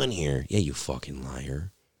going on here. Yeah, you fucking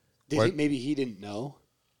liar. Maybe he didn't know.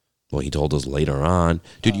 Well, he told us later on.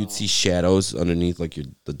 Dude, you'd see shadows underneath like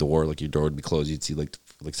the door. Like your door would be closed. You'd see like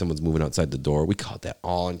someone's moving outside the door. We caught that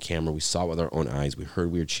all on camera. We saw it with our own eyes. We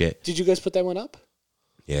heard weird shit. Did you guys put that one up?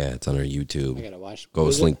 Yeah, it's on our YouTube. I gotta watch.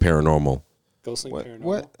 Ghostlink Paranormal. Ghostlink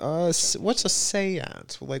Paranormal. What's a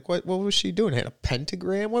seance? Like what was she doing? Had a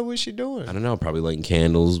pentagram? What was she doing? I don't know. Probably lighting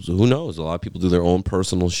candles. Who knows? A lot of people do their own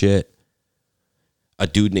personal shit. A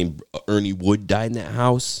dude named Ernie Wood died in that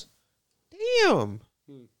house. Damn.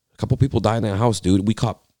 A couple people died in that house, dude. We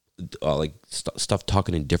caught like stuff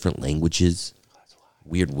talking in different languages.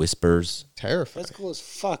 Weird whispers. Terrifying. That's cool as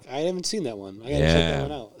fuck. I haven't seen that one. I gotta check that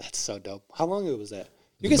one out. That's so dope. How long ago was that?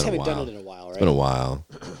 You guys haven't done it in a while, right? It's been a while.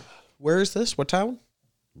 Where is this? What town?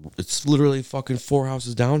 It's literally fucking 4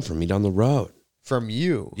 houses down from me down the road. From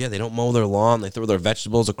you. Yeah, they don't mow their lawn. They throw their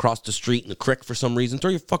vegetables across the street in the creek for some reason.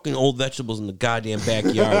 Throw your fucking old vegetables in the goddamn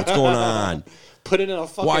backyard. What's going on? Put it in a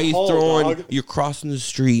fucking Why are you hole, throwing? dog. You're crossing the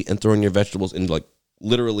street and throwing your vegetables in like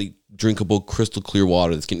literally drinkable, crystal clear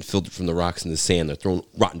water that's getting filtered from the rocks and the sand. They're throwing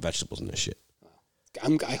rotten vegetables in this shit.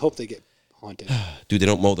 I hope they get haunted. Dude, they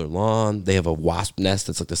don't mow their lawn. They have a wasp nest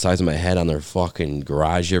that's like the size of my head on their fucking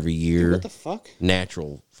garage every year. What the fuck?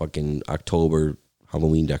 Natural fucking October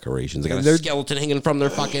Halloween decorations. They got a skeleton hanging from their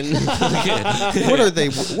fucking. What are they?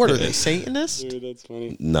 What are they? Satanists? Dude, that's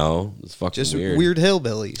funny. No, it's fucking Just weird. weird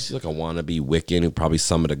hillbillies. She's like a wannabe Wiccan who probably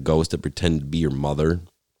summoned a ghost to pretend to be your mother.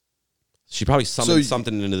 She probably summoned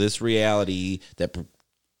something into this reality that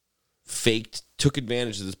took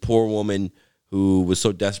advantage of this poor woman who was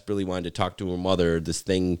so desperately wanting to talk to her mother. This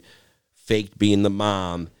thing faked being the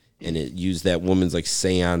mom, and it used that woman's like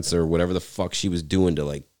seance or whatever the fuck she was doing to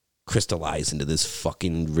like crystallize into this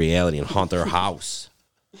fucking reality and haunt their house.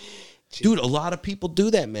 Dude, a lot of people do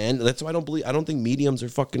that, man. That's why I don't think mediums are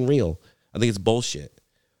fucking real. I think it's bullshit.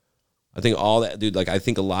 I think all that, dude, like I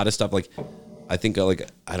think a lot of stuff, like I think like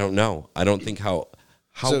I don't know. I don't think how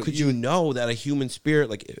could you know that a human spirit,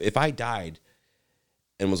 like if I died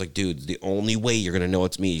and was like, dude, the only way you're gonna know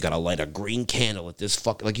it's me, you gotta light a green candle at this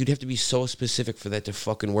fucking, like you'd have to be so specific for that to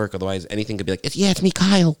fucking work. Otherwise anything could be like, it's me,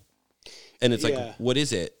 Kyle. And it's like, what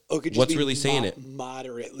is it? What's really saying it?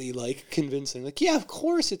 Moderately, like, convincing. Like, yeah, of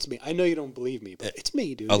course it's me. I know you don't believe me, but it's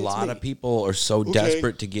me, dude. A lot of people are so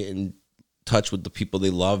desperate to get in touch with the people they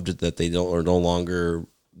loved that they are no longer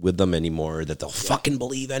with them anymore, that they'll fucking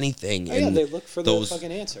believe anything. Oh, and they look for the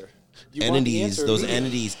fucking answer. Those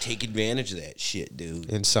entities take advantage of that shit,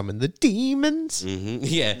 dude. And summon the demons. Mm-hmm.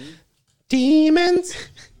 Yeah. Demons.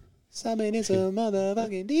 Summon is a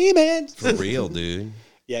motherfucking demon. For real, dude.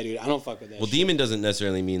 Yeah, dude, I don't fuck with that. Well, shit. Demon doesn't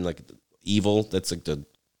necessarily mean like evil. That's like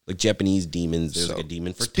like Japanese demons. There's like a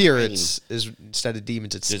demon for spirits. Is instead of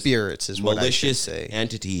demons, it's spirits. Is what malicious I should say.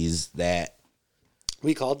 Entities that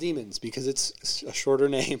we call demons because it's a shorter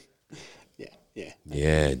name.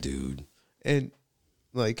 Yeah, dude. And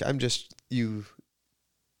like I'm just you.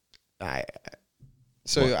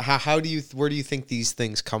 So how do you where do you think these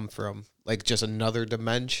things come from? Like just another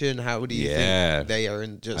dimension? How do you think they are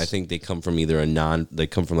in just... I think they come from either they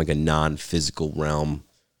come from like a non-physical realm.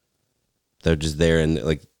 They're just there, and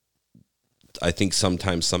like I think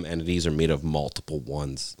sometimes some entities are made of multiple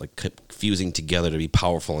ones, like fusing together to be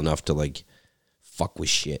powerful enough to like fuck with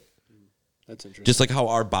shit. That's interesting. Just like how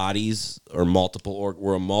our bodies are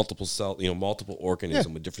we're a multiple cell, multiple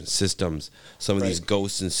organism with different systems. Some of these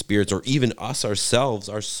ghosts and spirits, or even us ourselves,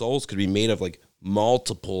 our souls could be made of like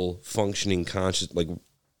multiple functioning conscious like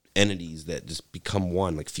entities that just become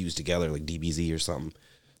one, like fused together, like DBZ or something.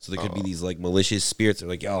 So there could be these like malicious spirits that are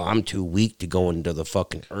like, yo, I'm too weak to go into the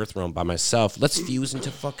fucking earth realm by myself. Let's fuse into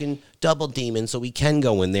fucking double demon so we can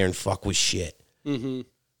go in there and fuck with shit. Mm-hmm.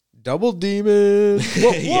 Double demon.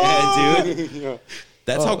 Yeah, dude.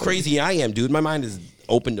 That's how crazy I am, dude. My mind is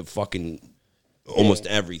open to fucking almost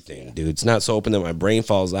everything, dude. It's not so open that my brain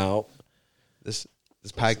falls out. This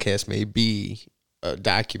podcast may be a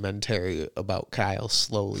documentary about Kyle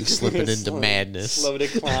slowly slipping into madness. Slow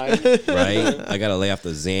decline. Right? I gotta lay off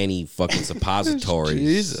the Xanny fucking suppositories.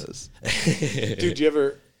 Jesus. Dude, do you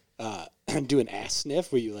ever do an ass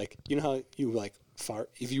sniff where you like, you know how you like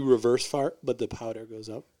fart? If you reverse fart, but the powder goes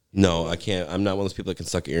up? No, I can't. I'm not one of those people that can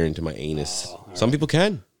suck air into my anus. Some people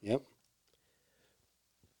can. Yep.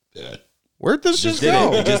 Where'd this just Did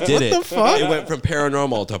go? it. It just did it. What the fuck? It went from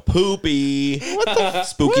paranormal to poopy. What the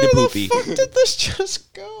Spooky Where to the poopy. fuck did this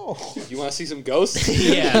just go? You want to see some ghosts?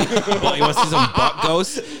 Yeah. Well, you want to see some butt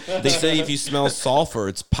ghosts? They say if you smell sulfur,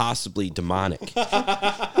 it's possibly demonic.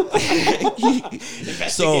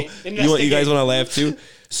 So, you guys want to laugh too?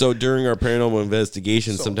 So during our paranormal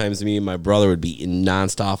investigation, sometimes me and my brother would be in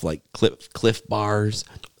nonstop like Cliff bars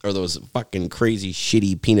or those fucking crazy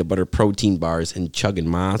shitty peanut butter protein bars and chugging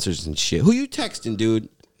monsters and shit. Who you texting, dude?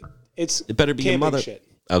 It better be your camping mother. Shit.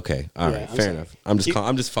 Okay, all right, I'm fair sorry. enough. I'm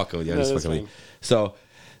just fucking with you. I'm No, just that's fucking with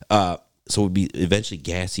you. So we'd be eventually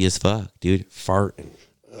gassy as fuck, dude, farting.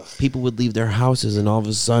 People would leave their houses, and all of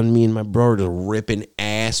a sudden, me and my brother are ripping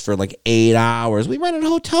ass for like 8 hours. We rent a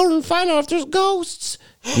hotel room and find out if there's ghosts.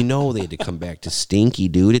 You know they had to come back to stinky,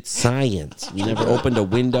 dude. It's science. You never opened a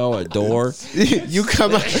window, a door. You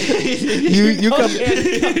come out. You come.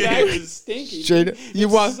 Come back to stinky. Straight, you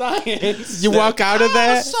walk. Science. You walk out of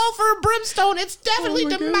that. Sulfur brimstone. It's definitely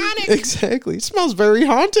demonic. Exactly. It smells very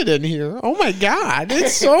haunted in here. Oh my god,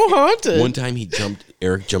 it's so haunted. One time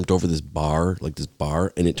Eric jumped over this bar,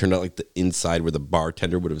 and it turned out like the inside where the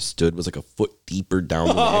bartender would have stood was like a foot deeper down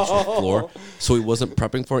than the actual floor. So he wasn't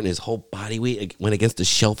prepping for it, and his whole body weight went against the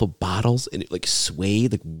shelf of bottles, and it like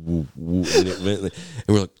swayed, like woo, woo, and it went, and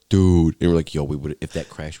we're like, dude, and we're like, yo, we would if that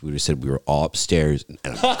crashed, we would have said we were all upstairs, and a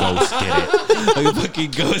ghost did it. Like a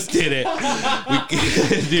fucking ghost did it.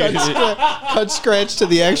 Dude, Cut scratch to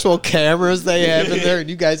the actual cameras they have in there, and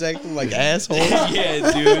you guys acting like assholes.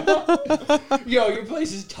 yeah, dude. Yo, your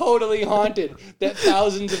place is totally haunted. That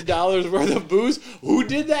thousands of dollars worth of booze. Who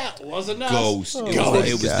did that? Wasn't us. Ghost. Oh,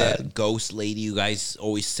 It was God. that ghost lady you guys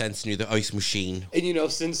always sense near the ice machine.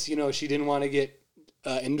 And since she didn't want to get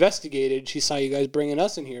investigated, she saw you guys bringing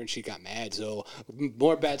us in here, and she got mad. So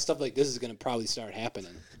more bad stuff like this is gonna probably start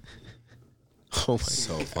happening. Oh my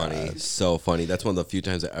So funny. So funny. That's one of the few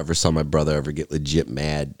times I ever saw my brother ever get legit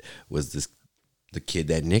mad was the kid,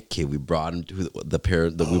 that Nick kid. We brought him to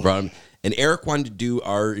we brought him, and Eric wanted to do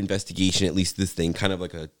our investigation, at least this thing, kind of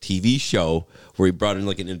like a TV show where he brought in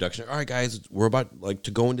like an introduction. All right, guys, we're about like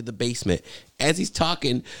to go into the basement. As he's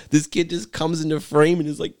talking, this kid just comes into frame and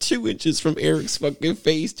is like 2 inches from Eric's fucking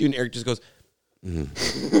face, dude. And Eric just goes, and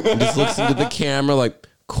just looks into the camera like,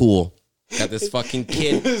 cool. Got this fucking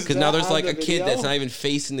kid. Because now there's that like on a the kid video? that's not even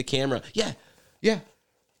facing the camera. Yeah.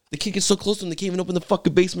 The kid gets so close to him, they can't even open the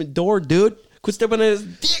fucking basement door, dude. Quit stepping on his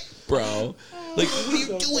dick, bro. Like, what are you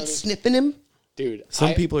doing? funny. Sniffing him? Dude,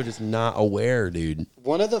 Some people are just not aware, dude.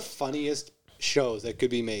 one of the funniest shows that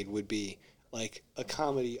could be made would be like a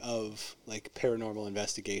comedy of like paranormal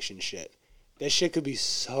investigation shit. That shit could be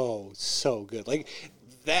so good. Like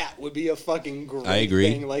that would be a fucking great I agree.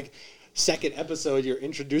 thing. Like second episode, you're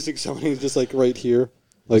introducing someone who's just like right here.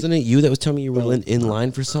 Like, Wasn't it you that was telling me you were in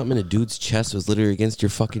line for something and a dude's chest was literally against your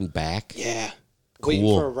fucking back? yeah, waiting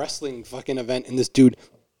Cool. for a wrestling fucking event, and this dude,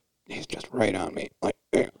 he's just right on me. Like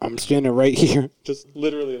I'm standing right here, just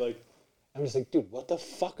literally like. I'm just like, dude, what the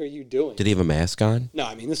fuck are you doing? Did he have a mask on? No,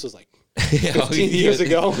 I mean this was like Oh, 15 years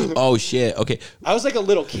ago. Oh, shit. Okay. I was like a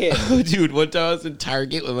little kid. Dude, one time I was in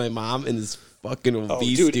Target with my mom and this fucking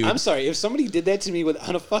obese Dude, dude. I'm sorry. If somebody did that to me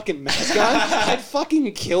without a fucking mask on, I'd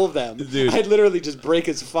fucking kill them. Dude. I'd literally just break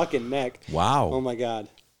his fucking neck. Wow. Oh my god.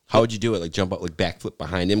 How would you do it? Like jump up, like backflip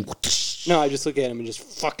behind him? No, I just look at him and just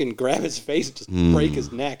fucking grab his face and just break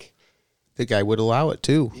his neck. The guy would allow it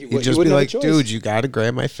too. He He'd would- just he be wouldn't have a like, choice. dude, you got to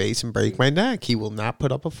grab my face and break my neck. He will not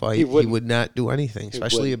put up a fight. He wouldn't. would not do anything,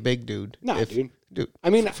 especially a wouldn't. big dude. Nah, dude. I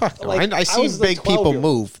mean, fuck no. like, I I see was the big people 12-year-old.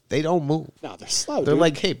 move. They don't move. No, they're slow. They're dude.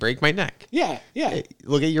 like, hey, break my neck. yeah. Hey,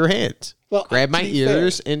 look at your hands. Well, grab to my be fair-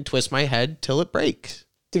 ears and twist my head till it breaks.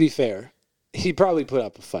 To be fair, he probably put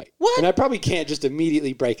up a fight. What? And I probably can't just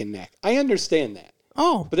immediately break a neck. I understand that,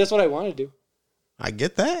 Oh, but that's what I want to do. I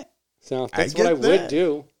get that. So I that's what I get would that.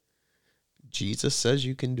 do. Jesus says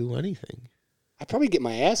you can do anything. I'd probably get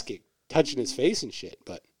my ass kicked touching his face and shit,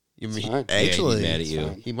 but You It's mean fine. Yeah, he'd be actually? mad at you.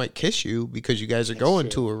 fine. He might kiss you because you guys are going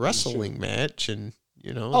true. to a That's true. wrestling match, and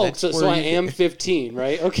you know. oh, that's so where I you- am 15,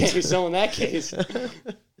 right? Okay, so in that case,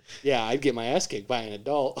 yeah, I'd get my ass kicked by an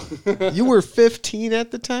adult. You were 15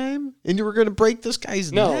 at the time, and you were going to break this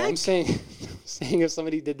guy's No, neck. I'm saying if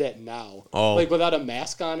somebody did that now, Oh. like without a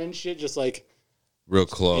mask on and shit, just like Real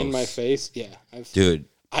close. in my face, yeah, Dude,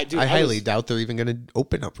 I do. I highly doubt they're even going to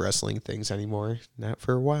open up wrestling things anymore. Not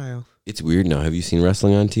for a while. it's weird now. Have you seen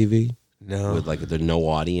wrestling on TV? No. With like the no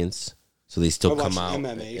audience. So they still I come watch out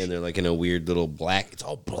MMA. and they're like in a weird little black. It's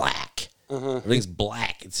all black. Everything's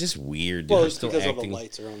black. It's just weird. Dude. Well, They're it's still because all acting. the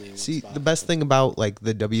lights are only in one See, spot. the best thing about like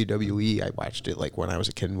the WWE, I watched it like when I was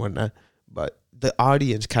a kid and whatnot, but the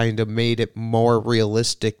audience kind of made it more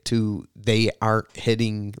realistic to they aren't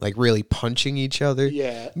hitting, like really punching each other.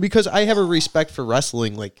 Yeah. Because I have a respect for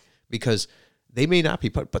wrestling, like, because they may not be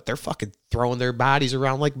put, but they're fucking throwing their bodies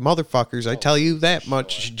around like motherfuckers. I tell you that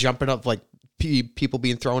much. Jumping up like people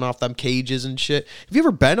being thrown off them cages and shit. Have you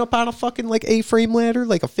ever been up on a fucking like A-frame ladder,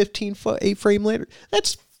 like a 15-foot A-frame ladder?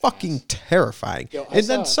 That's fucking terrifying. Yo, and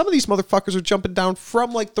then some of these motherfuckers are jumping down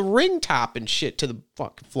from like the ring top and shit to the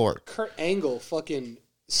fucking floor. Kurt Angle fucking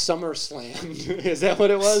SummerSlam. Is that what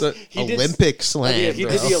it was? Olympic slam. Yeah, he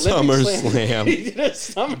bro. did the Olympic SummerSlam. slam. He did a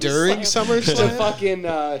SummerSlam. During SummerSlam? To fucking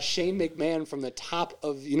Shane McMahon from the top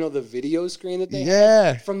of, the video screen that they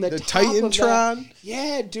Yeah. had? From the top Titantron. of that.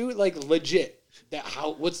 Yeah, dude, like legit.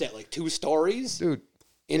 What's that, like 2 stories? Dude.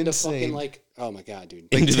 Into insane. fucking like, oh my God, dude.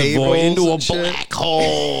 Into the tables void, into a and shit. black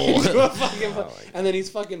hole. And then he's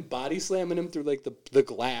fucking body slamming him through like the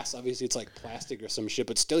glass. Obviously, it's like plastic or some shit,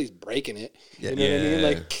 but still he's breaking it. You know what I mean?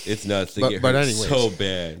 Like, it's nuts. They But- get but hurt anyways. so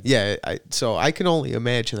bad. Yeah, so I can only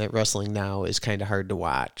imagine that wrestling now is kind of hard to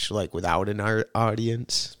watch, like without an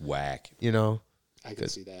audience, Whack. you know. I can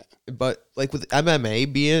see that. But like with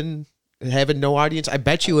MMA having no audience, I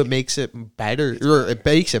bet you it makes it better, or it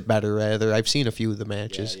makes it better rather. I've seen a few of the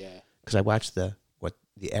matches Yeah. because I watched the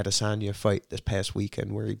Adesanya fight this past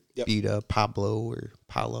weekend where he beat Paulo,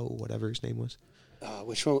 whatever his name was.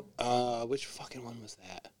 Which one? Which fucking one was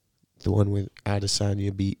that? The one where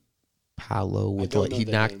Adesanya beat Paulo with don't like know he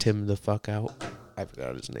the knocked names. him the fuck out. I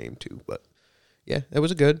forgot his name too, but yeah, that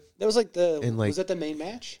was a good. That was like And, like- was that the main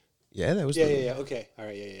match? Yeah, that was Yeah. Okay. All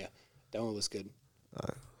right. Yeah. That one was good.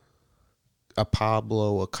 a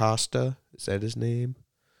Pablo Acosta. Is that his name?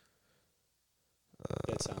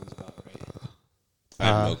 That sounds about right. I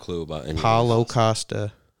have no clue about any. Paulo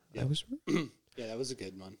Costa. That was. Yeah, that was a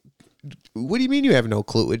good one. What do you mean you have no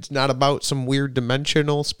clue? It's not about some weird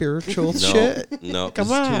dimensional spiritual shit. No, Come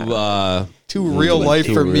this is on. Too real life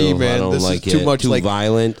too for me, real. man. I don't This like is too it. much too like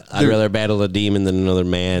violent. I'd rather battle a demon than another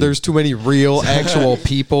man. there's too many real, actual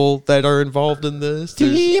people that are involved in this.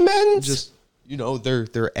 There's demons. just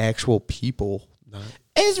they're actual people. Not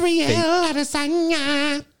Israel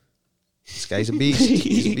Adesanya. this guy's a beast.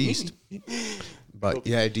 He's a beast. But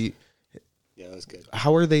yeah, Yeah, that was good.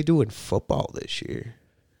 how are they doing football this year?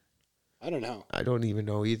 I don't know. I don't even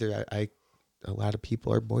know either. A lot of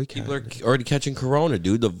people are boycotting. People are already catching corona,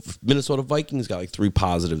 dude. The Minnesota Vikings got like 3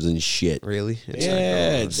 positives and shit. Really? It's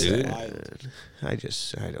Yeah, not dude. Wild.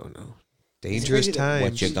 I don't know. Dangerous crazy that- times.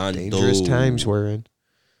 What you gonna Dangerous do? times we're in.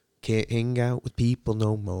 Can't hang out with people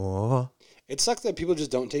no more. It sucks that people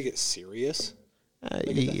just don't take it serious. Like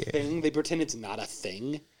it's Yeah. a thing. They pretend it's not a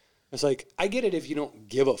thing. It's like, I get it if you don't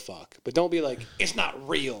give a fuck, but don't be like, it's not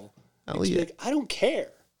real. Oh, Just be yeah. like, I don't care.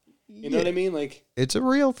 You know what I mean? Like, It's a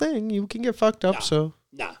real thing. You can get fucked up. Nah. So,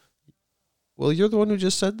 nah. well, you're the one who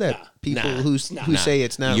just said that. People who say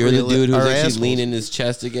it's not You're real the dude who's are actually assholes. leaning his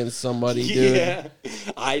chest against somebody, dude. Yeah.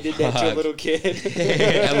 I did that to a Fuck. little kid.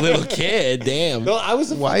 A little kid, damn. No, I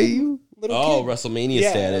was a Why you? little Oh, kid. WrestleMania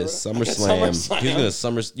Yeah, status, I got SummerSlam. SummerSlam. He's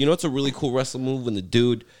gonna You know, it's a really cool wrestling move when the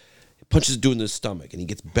dude punches the dude in the stomach and he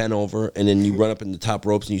gets bent over, and then you run up in the top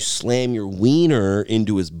ropes and you slam your wiener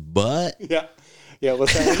into his butt. Yeah. Yeah,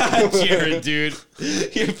 what's that? Jared, dude,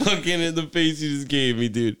 you're fucking in the face you just gave me,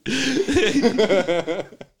 dude.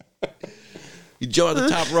 You jump on the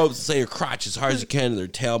top ropes and say your crotch as hard as you can to their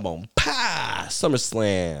tailbone. Pa!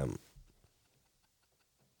 SummerSlam.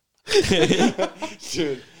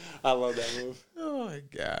 Dude, I love that move. Oh my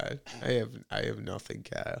god! I have nothing,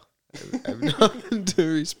 Kyle. I have nothing to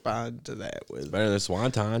respond to that with. Better than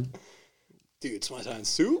Swanton. Dude, Swanton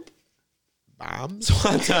soup? Bombs.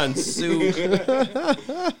 Swanton soup.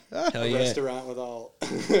 Hell yeah. Restaurant with all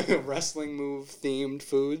wrestling move themed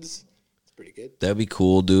foods. It's pretty good. That'd be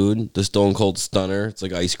cool, dude. The Stone Cold Stunner. It's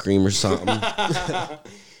like ice cream or something.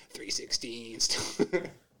 316.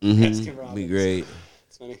 Be great.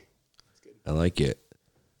 It's funny. I like it.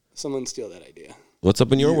 Someone steal that idea. What's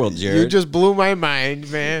up in your world, You Jared? just blew my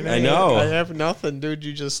mind, man. I know. I have nothing, dude.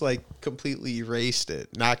 You just like completely erased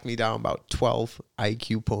it. Knocked me down about 12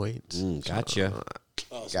 IQ points. Gotcha.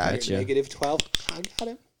 Oh, so Gotcha. you're negative 12. I got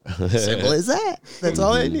him. Simple as that. That's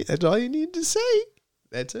all I need. That's all you need to say.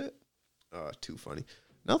 That's it. Oh, too funny.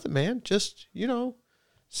 Nothing, man. Just,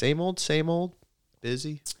 same old, same old.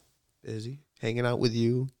 Busy. Hanging out with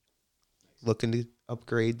you. Looking to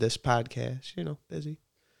upgrade this podcast. Busy.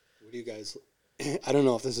 What do you guys... I don't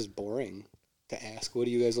know if this is boring to ask. What are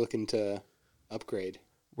you guys looking to upgrade?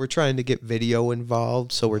 We're trying to get video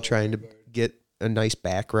involved, so we're trying to get a nice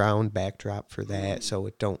backdrop for that, so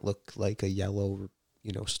it don't look like a yellow,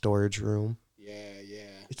 storage room. Yeah.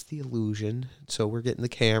 It's the illusion. So we're getting the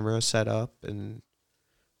camera set up, and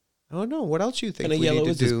I don't know what else you think Kind of we yellow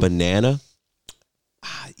need is to this do. banana?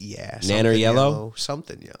 Yeah, Nanner something yellow?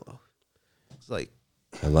 something yellow. It's like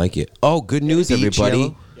I like it. Oh, good news, Beach everybody.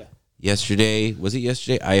 yellow. Yeah. Yesterday, was it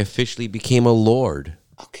yesterday? I officially became a lord.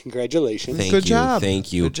 Oh, congratulations. Thank Good you. job.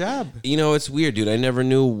 Thank you. Good job. You know, it's weird, dude. I never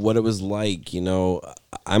knew what it was like. You know,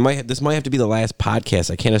 this might have to be the last podcast.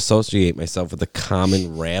 I can't associate myself with the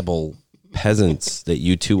common rabble peasants that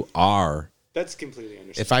you two are. That's completely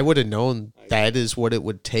understandable. If I would have known that is what it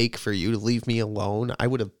would take for you to leave me alone, I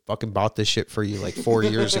would have fucking bought this shit for you like 4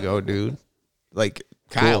 years ago, dude. Like,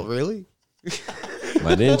 Kyle, really?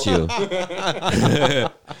 Why didn't you?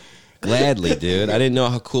 Gladly, dude. I didn't know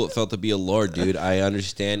how cool it felt to be a lord, dude. I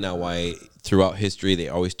understand now why throughout history they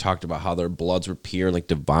always talked about how their bloods were pure and like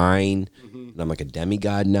divine. And I'm like a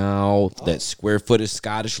demigod now. That square foot of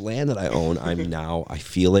Scottish land that I own, I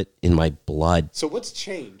feel it in my blood. So what's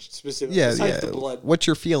changed specifically Yeah, besides yeah. the blood? What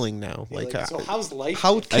you're feeling now? Like, Like, so how's life?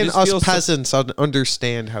 how different? can just us feel so- peasants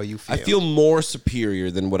understand how you feel? I feel more superior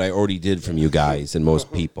than what I already did from you guys and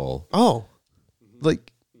most people. Oh, like,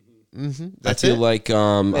 that's I feel it. like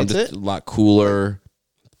I'm That's just it? a lot cooler,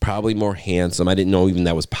 probably more handsome. I didn't know even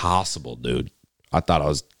that was possible, dude. I thought I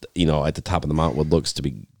was, at the top of the mountain with looks to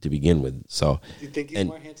begin with. So You think he's and-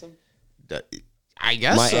 more handsome? I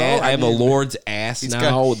guess my so. I have a mean, lord's ass he's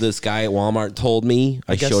now. This guy at Walmart told me.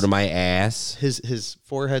 I guess- showed him my ass. His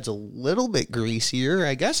forehead's a little bit greasier.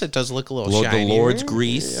 I guess it does look a little The shinier. Lord's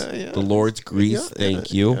grease. Yeah, yeah. The Lord's grease. Yeah,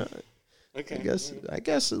 Thank yeah, you. yeah. Okay. I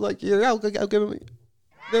guess, like, you're out. I'll give him.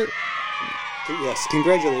 There, Yes.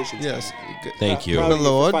 Congratulations. yes. Thank you. Proud of you for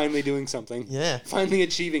Lord. finally doing something. Yeah. Finally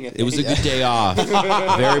achieving it. It was a good day off.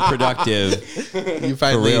 Very productive. You For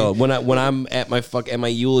finally. real. When I'm at my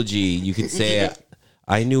eulogy, you could say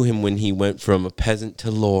I knew him when he went from a peasant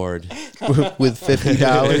to lord. with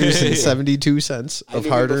 $50.72 of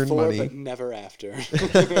hard-earned before, money. but never after.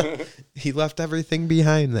 He left everything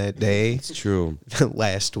behind that day It's true.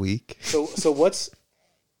 last week. So what's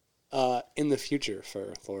in the future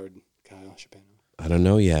for Lord Kyle Chapano? I don't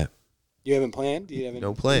know yet. You haven't planned? You haven't?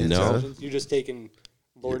 No plans. No. huh? You're just taking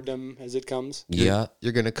lorddom as it comes. Yeah.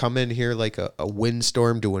 You're going to come in here like a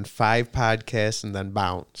windstorm doing 5 podcasts and then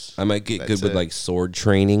bounce. I might get That's good with it. like sword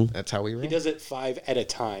training. That's how we roll. He does it 5 at a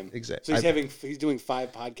time. Exactly. So he's doing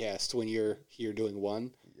 5 podcasts when you're here doing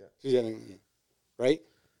one. Yeah. So he's having, right?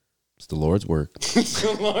 It's the Lord's work.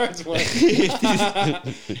 So Lawrence one.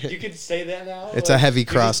 You could say that now. It's a heavy you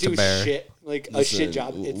just cross to do bear. Shit, like a shit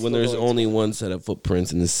job. It's When the there's Lord's only one set of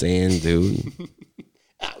footprints in the sand, dude.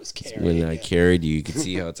 I was carrying. When I carried you, you could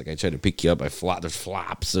see how it's like I tried to pick you up. There's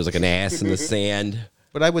flops. There's like an ass in the sand.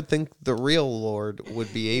 But I would think the real Lord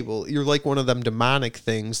would be able. You're like one of them demonic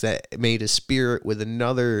things that made a spirit with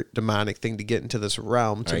another demonic thing to get into this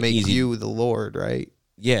realm to All right, make easy. you the Lord, right?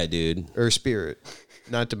 Yeah, dude. Or spirit,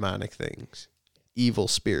 not demonic things, evil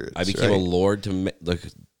spirits. I became right? a lord to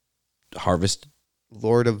harvest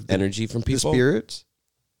Lord of the, energy from the people. spirits.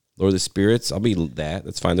 Lord of the spirits. I'll be that.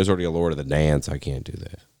 That's fine. There's already a Lord of the dance. I can't do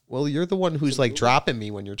that. Well, you're the one who's like dropping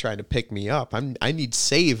me when you're trying to pick me up. I need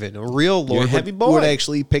saving. A real Lord heavy would, boy. would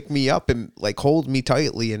actually pick me up and like hold me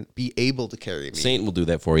tightly and be able to carry me. Saint will do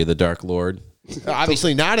that for you. The Dark Lord.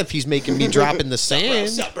 Obviously not if he's making me drop in the sand.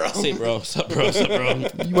 Saint, bro. Sup, bro. Sup, bro.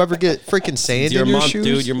 You ever get freaking sand It's your in your month, shoes?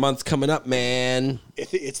 dude. Your month's coming up, man.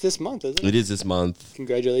 It's this month, isn't it? It is this month.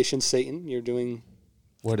 Congratulations, Satan. You're doing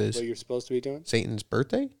What is what you're supposed to be doing. Satan's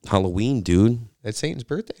birthday? Halloween, dude. That's Satan's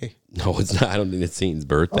birthday. No, it's not. I don't think it's Satan's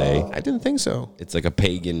birthday. I didn't think so. It's like a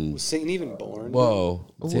pagan. Was Satan even born? Whoa.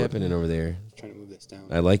 What's happening over there? I'm trying to move this down.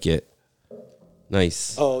 I like it.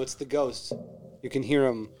 Nice. Oh, it's the ghost. You can hear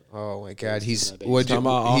him. Oh my God, he's Talking what? Talking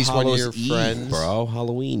about All He's one of Hallows your Eve, friends, bro.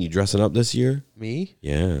 Halloween. You dressing up this year? Me?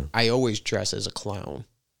 Yeah. I always dress as a clown.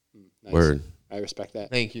 Nice. Word. I respect that.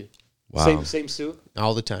 Thank you. Wow. Same suit.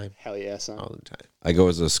 All the time. Hell yeah, son. All the time. I go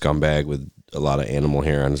as a scumbag with a lot of animal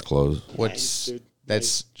hair on his clothes. What's dude.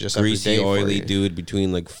 that's just every Greasy, day for oily you. dude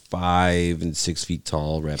between like 5 and 6 feet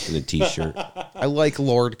tall, wrapped in a t-shirt. I like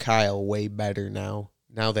Lord Kyle way better now.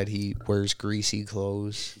 Now that he wears greasy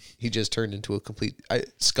clothes, he just turned into a complete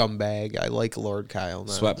scumbag. I like Lord Kyle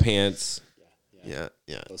now. Sweatpants. Yeah,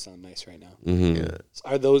 yeah. Those sound nice right now. Mm-hmm. Yeah.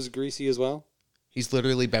 Are those greasy as well? He's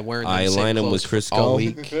literally been wearing them I same line 'em with clothes Crisco. all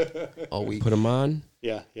week. All week. Put them on,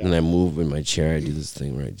 Yeah, yeah. and I move in my chair. I do this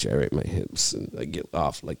thing where I gyrate my hips, and I get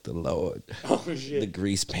off like the Lord. Oh The shit.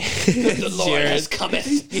 grease pants. The Lord has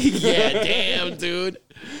cometh. Yeah, damn, dude.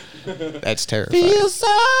 That's terrifying. Feels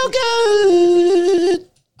so good.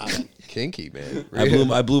 Kinky, man.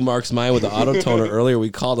 I blew Mark's mind with the auto toner earlier. We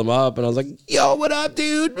called him up, and I was like, "Yo, what up,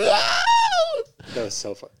 dude?" That was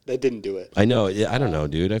so fun. That didn't do it. I know. I don't know,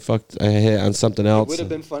 dude. I hit on something else. It would have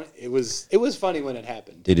been funny. It was funny when it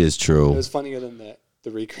happened. It is true. It was funnier than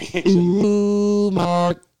the recreation. Ooh,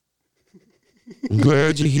 Mark.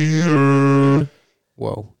 Glad you're here.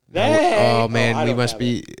 Whoa. Hey! Oh man, I we don't must have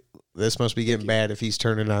be. This must be getting bad if he's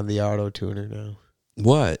turning on the auto tuner now.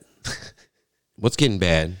 What? What's getting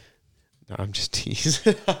bad? No, I'm just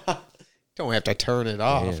teasing. Don't have to turn it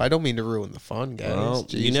off. Yeah. I don't mean to ruin the fun, guys. Well,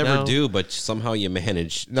 Jeez, you never now- do, but somehow you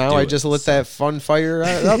manage. to Now do I it, just lit so. that fun fire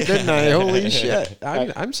up, didn't I? Holy shit!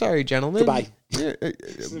 I'm sorry, gentlemen. Goodbye. Yeah,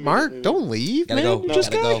 Mark, don't leave, Gotta man. go. You No,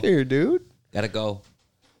 just gotta got go. here, dude. Gotta go.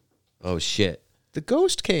 Oh shit! The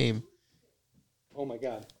ghost came. Oh my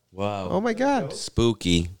god. Wow. Oh my god.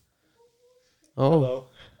 Spooky. Oh,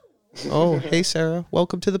 Hello. hey Sarah,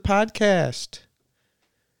 welcome to the podcast.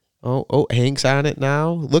 Oh, Hank's on it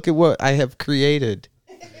now. Look at what I have created.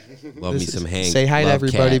 Love me This is- some Hank. Say hi to Love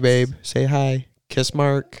everybody, cats. babe. Say hi. Kiss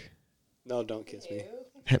Mark. No, don't kiss me.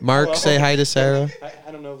 Mark, Hello. say hi to Sarah.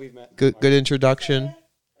 I don't know if we've met. Good introduction.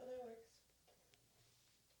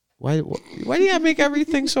 Why do you gotta make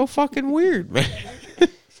everything so fucking weird, man?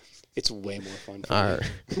 It's way more fun. For All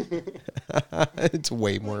me. right. It's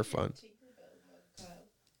way more fun.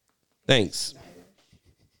 Thanks.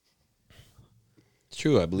 It's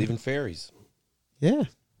true. I believe in fairies. Yeah.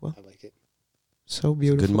 Well, I like it. so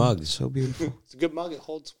beautiful. good mug. So beautiful. It's a good mug. It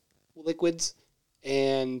holds liquids,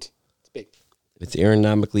 and it's big. It's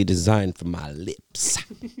aerodynamically designed for my lips.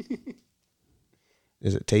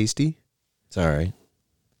 Is it tasty? It's all right.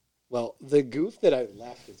 Well, the goof that I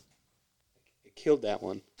left is it killed that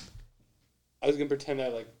one. I was gonna pretend I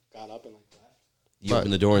got up and left. You But-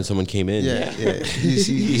 opened the door and someone came in. Yeah. You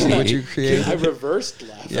see what you I created? reversed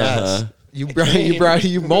left. Yes. You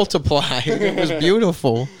multiplied. It was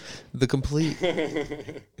beautiful. The complete.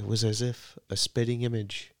 It was as if a spitting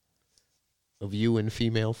image of you in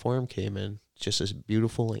female form came in. Just this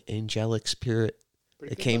beautiful angelic spirit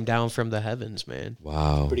Pretty that good, came bud. down from the heavens, man.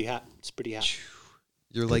 Wow. Pretty hot. It's pretty hot.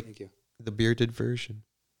 You're like Thank you. the bearded version.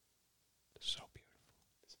 So beautiful.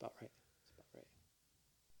 It's about right. It's about right.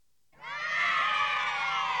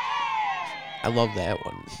 I love that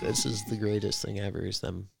one. This is the greatest thing ever. Is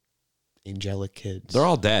them angelic kids. They're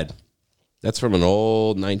all dead. That's from an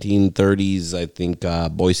old 1930s, I think,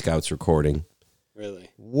 Boy Scouts recording. Really.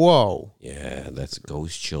 Whoa. Yeah, that's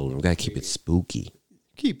ghost children. We gotta keep it spooky,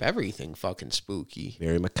 Keep everything fucking spooky.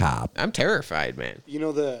 very macabre. I'm terrified, man. You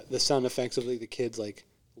know the sound effects of like the kids like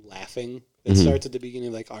laughing. It Mm-hmm. starts at the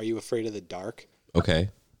beginning like, "Are you afraid of the dark?" Okay.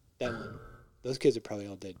 That one. Those kids are probably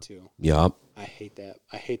all dead too. Yup. I hate that.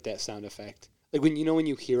 I hate that sound effect. Like when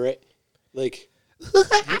you hear it, like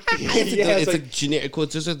It's like, like generic. Well,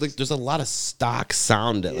 it's just like there's a lot of stock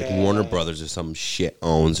sound that like Yeah. Warner Brothers or some shit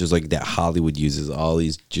owns. There's like that Hollywood uses all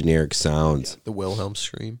these generic sounds. The Wilhelm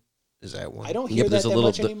scream. Is that one? I don't Yeah, hear but that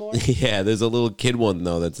much anymore. Yeah, there's a little kid one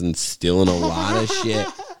though that's instilling a lot of shit.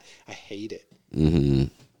 I hate it.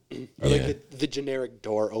 Mm-hmm. Or Yeah. like the generic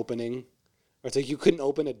door opening, or it's like you couldn't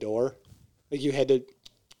open a door, like you had to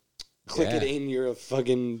click it Yeah. in your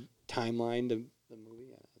fucking timeline to the movie.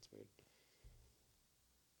 Yeah, that's weird.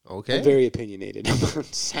 Okay. I'm very opinionated about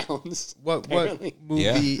sounds. What apparently.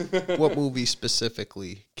 movie? What movie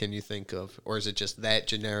specifically can you think of, or is it just that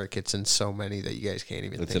generic? It's in so many that you guys can't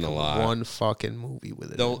even It's think in a of lot. one fucking movie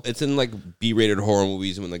with it. Though it's in like B-rated horror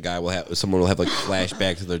movies when the guy will have someone will have like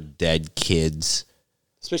flashbacks to their dead kids.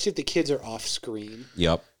 Especially if the kids are off screen.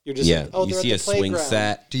 Yep. You're just yeah. like, oh, you they're see at a the swing playground.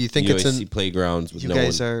 set. Do you think you it's always in- see playgrounds with You no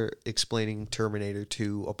guys one? are explaining Terminator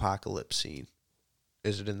 2 Apocalypse scene.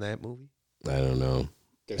 Is it in that movie? I don't know.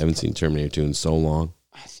 There's I haven't seen Terminator 2 in so long.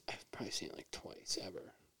 I've probably seen it like twice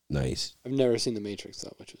ever. Nice. I've never seen The Matrix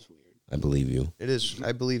though, which was weird. I believe you. It is.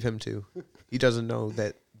 I believe him too. He doesn't know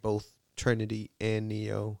that both Trinity and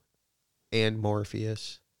Neo and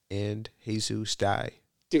Morpheus and Jesus die.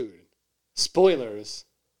 Dude, spoilers.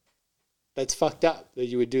 That's fucked up that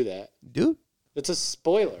you would do that. Dude, That's a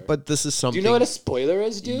spoiler. but this is do something you know what a spoiler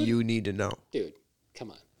is, dude? you need to know. Dude,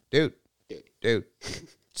 come on. Dude, Dude.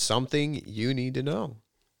 something you need to know.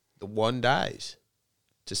 The one dies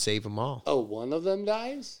to save them all. Oh, one of them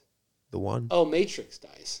dies? The one. Oh, Matrix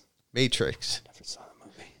dies. Matrix. Never saw the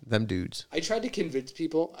movie. Them dudes. I tried to convince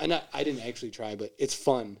people, and I didn't actually try, but it's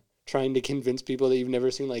fun trying to convince people that you've never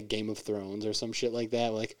seen like Game of Thrones or some shit like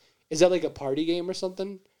that. Like, is that like a party game or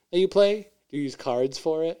something that you play? Do you use cards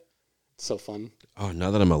for it? It's so fun. Oh,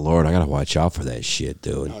 now that I'm a lord, I gotta watch out for that shit,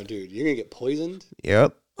 dude. Oh, dude, you're gonna get poisoned.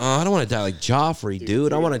 Yep. I don't want to die like Joffrey,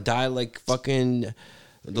 dude. I want to die like fucking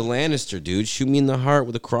the Lannister, dude. Shoot me in the heart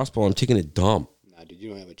with a crossbow. I'm taking a dump. Nah, dude, you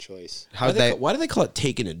don't have a choice. How'd Why do they call it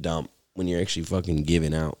taking a dump when you're actually fucking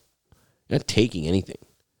giving out? You're not taking anything.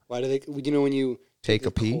 Why do they? You know when you Take a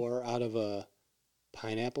the pee? core out of a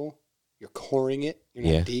pineapple, you're coring it. You're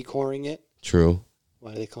not Yeah. decoring it. True.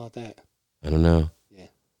 Why do they call it that? I don't know. Yeah,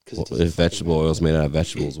 because Well, if vegetable oil is made out of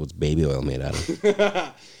vegetables, what's baby oil made out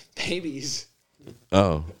of? babies.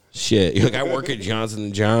 Oh, shit. You're like, I work at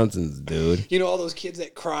Johnson & Johnson's, dude. You know all those kids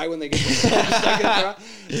that cry when they get the second cry?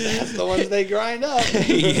 That's the ones they grind up.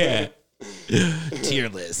 Yeah.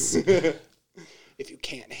 Tearless. If you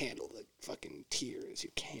can't handle the fucking tears, you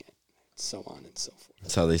can't. So on and so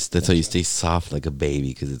forth. That's how you stay soft like a baby,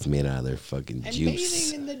 because it's made out of their fucking And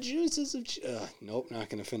juice. bathing in the juices of... nope, not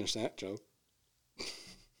going to finish that joke.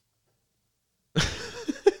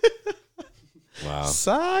 Wow.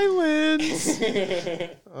 Silence.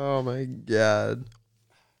 Oh my god.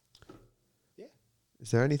 Yeah. Is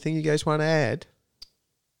there anything you guys want to add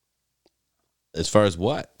As far as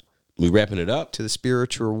what? We wrapping it up? to the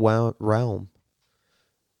spiritual realm?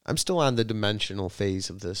 I'm still on the dimensional phase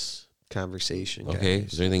of this conversation. Okay.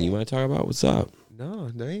 guys. Is there anything you want to talk about? What's up? No,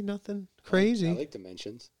 there ain't nothing crazy. I like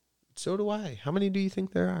dimensions. So do I. How many do you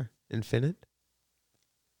think there are? Infinite?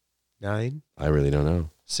 9? I really don't know.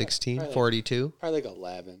 16? Probably like- 42? Probably like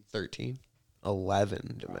 11. 13?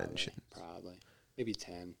 11 dimensions. Probably. Maybe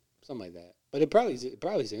 10. Something like that. But it probably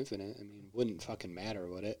is infinite. I mean, wouldn't fucking matter,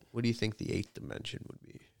 would it? What do you think the 8th dimension would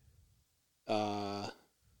be? Uh,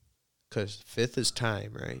 Because 5th is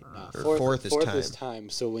time, right? Or fourth 4th is is time. time.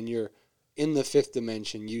 So when you're in the 5th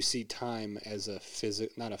dimension, you see time as a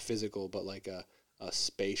not a physical, but like a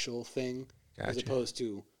spatial thing. As Gotcha. opposed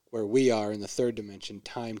to where we are in the 3rd dimension,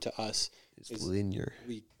 time to us It's linear.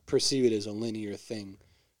 we perceive it as a linear thing.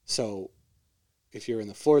 So if you're in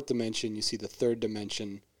the 4th dimension, you see the 3rd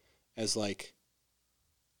dimension as like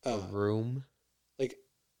A room. like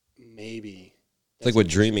maybe It's like what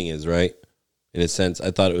dreaming is, right? In a sense,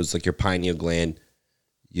 I thought it was like your pineal gland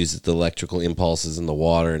uses the electrical impulses in the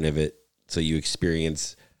water, and so you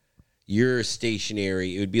experience your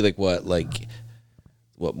stationary. It would be like what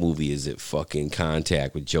movie is it? Fucking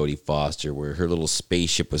Contact with Jodie Foster, where her little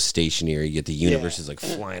spaceship was stationary, yet the universe is like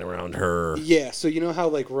flying around her. Yeah, so you know how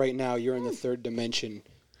like right now you're in the 3rd dimension.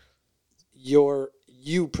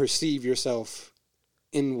 You perceive yourself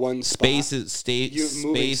in one spot. You move in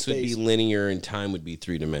Space would be space. linear, and time would be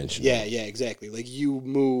 3-dimensional. Yeah, exactly. Like you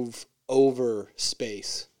move over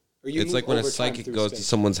space. Or you It's move like when a over time psychic through goes to space.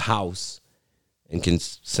 someone's house and can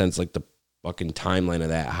sense like the fucking timeline of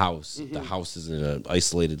that house. Mm-hmm. The house is in an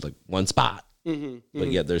isolated like one spot, but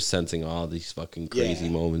yet they're sensing all these fucking crazy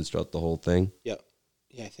Yeah. moments throughout the whole thing. Yep.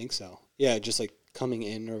 Yeah, I think so. Yeah, just like coming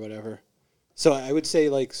in or whatever. So I would say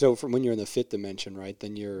like from when you're in the 5th dimension, right?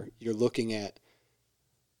 Then you're looking at.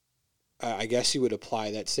 I guess you would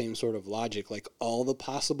apply that same sort of logic, like all the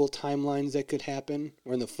possible timelines that could happen.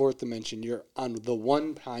 Or in the 4th dimension, you're on the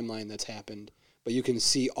one timeline that's happened, but you can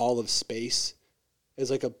see all of space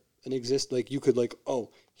as like an exist. Like you could like,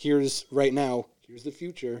 oh, here's right now, here's the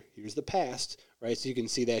future, here's the past, right? So you can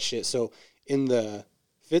see that shit. So in the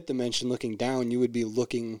 5th dimension, looking down, you would be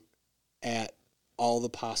looking at all the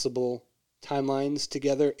possible timelines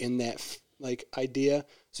together in that like idea.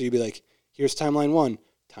 So you'd be like, here's timeline 1.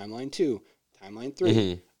 Timeline 2, timeline 3.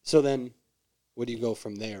 Mm-hmm. So then, where do you go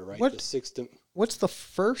from there, right? What- The 6th, What's the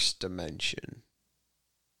first dimension?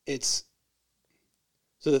 it's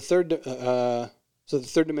so the third. So the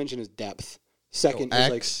 3rd dimension is depth. Second is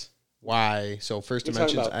like X, Y. So first You're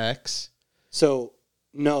talking dimension's about- X. so.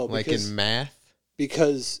 No, Like because in math.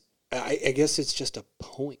 I guess it's just a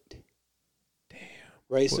point. Damn.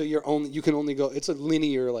 Right. So you can only go. It's a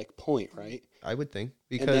linear like point, right? I would think.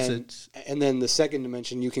 And Because then, it's. and then the 2nd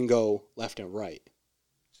dimension you can go left and right.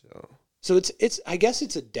 So. So it's I guess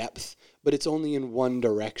it's a depth, but it's only in one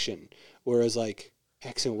direction. Whereas like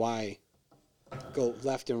X and Y go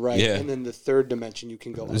left and right, Yeah. and then the 3rd dimension you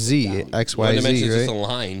can go up and Z, down. X, One Y, dimension Z, is just a right?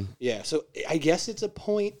 line. Yeah, so I guess it's a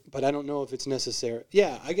point, but I don't know if it's necessary.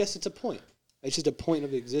 Yeah, I guess it's a point. It's just a point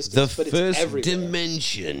of existence, but it's everywhere.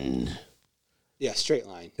 dimension. Yeah, straight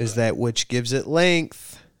line. Is that which gives it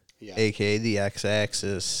length, Yeah. aka the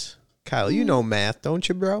x-axis. Kyle, you know math, don't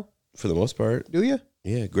you, bro? For the most part. Do you?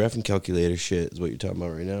 Yeah, graphing calculator shit is what you're talking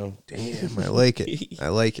about right now. Damn, I like it. I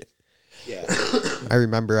like it. Yeah. I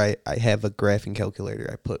remember I have a graphing calculator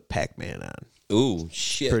I put Pac-Man on. Ooh,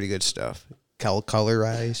 shit. Pretty good stuff.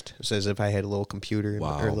 Colorized. It's as if I had a little computer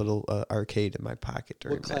or a little arcade in my pocket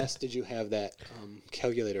during What class did you have that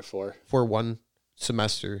calculator for? for one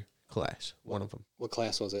semester class. One of them. What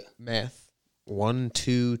class was it? Math 1,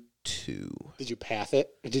 2, 2. Did you pass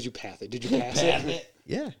it? Did you pass it? Did you pass it?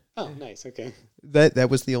 Yeah. Oh, nice. Okay. That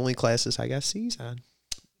was the only classes I got C's on.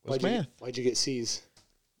 Was math. Why'd you get C's?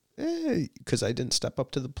 Because I didn't step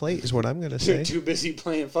up to the plate is what I'm going to You're say. too busy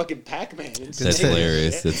playing fucking Pac-Man. That's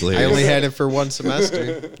hilarious. That's hilarious. I only had it for one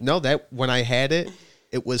semester. No, that when I had it,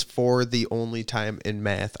 it was for the only time in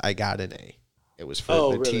math I got an A. It was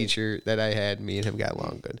for the really? teacher that I had. Me and him got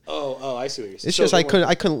along good. Oh, I see what you're saying. It's So just the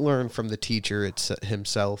I couldn't learn from the teacher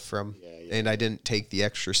himself from, Yeah. and I didn't take the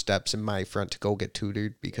extra steps in my front to go get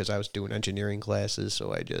tutored because I was doing engineering classes.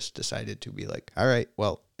 So I just decided to be like, all right,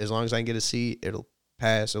 well, as long as I can get a C, it'll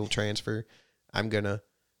pass, it'll transfer. I'm gonna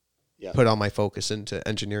put all my focus into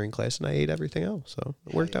engineering class, and I ate everything else. So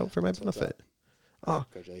it worked out for my benefit. Oh,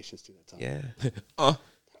 congratulations to that time. Yeah.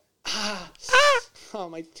 Oh,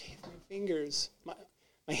 my fingers, my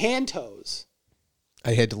hand toes.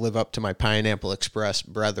 I had to live up to my Pineapple Express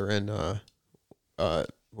brethren.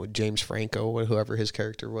 James Franco, whoever his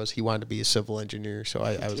character was, he wanted to be a civil engineer. So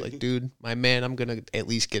I was like, dude, my man, I'm gonna at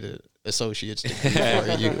least get an associate's degree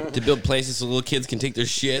for you. To build places so little kids can take their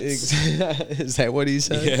shits. Is that what he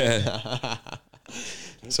said? Yeah.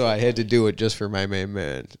 So I had to do it just for my main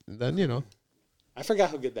man. And then I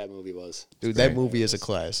forgot how good that movie was. dude, that movie is a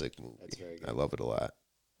classic movie. That's very good. I love it a lot.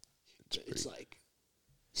 It's like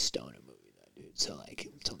stoner movie, though, dude. So like,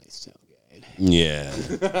 it's only so good. Yeah.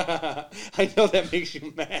 I know that makes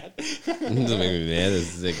you mad. Doesn't make me mad.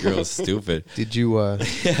 That girl's stupid. Did you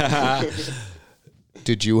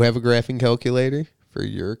did you have a graphing calculator for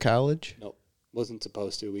your college? Nope, wasn't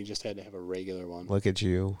supposed to. We just had to have a regular one. Look at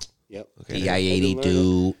you. Yep. Okay.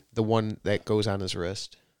 DI-82. The one that goes on his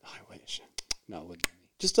wrist. Oh, I wish. No, it wouldn't be.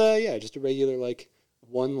 Just just a regular like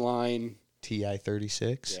one line.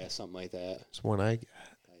 TI-36. Yeah, something like that. It's one I got.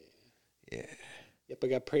 Yeah. Yep, I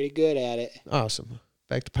got pretty good at it. Awesome.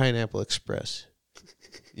 Back to Pineapple Express.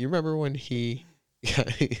 You remember when he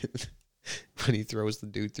when he throws the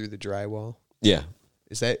dude through the drywall? Yeah.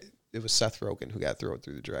 It was Seth Rogen who got thrown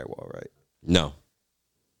through the drywall, right? No.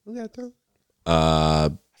 Who got thrown? I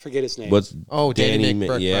forget his name. What's Danny McBride?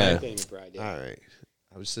 McBride. Yeah. Danny McBride, yeah. All right.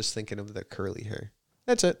 I was just thinking of the curly hair.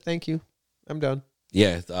 That's it. Thank you. I'm done.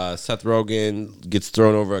 Yeah, Seth Rogen gets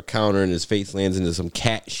thrown over a counter and his face lands into some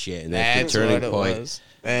cat shit, and that's the turning point.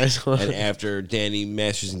 That's what And after Danny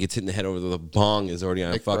Masterson gets hit in the head over the bong, is already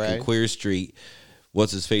on fucking Queer Street.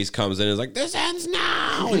 What's his face comes in and is like, "This ends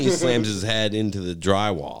now," and he slams his head into the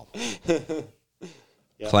drywall.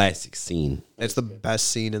 Yep. Classic scene. That's the best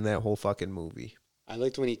scene in that whole fucking movie. I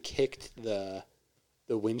liked when he kicked the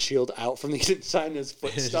windshield out from the inside and his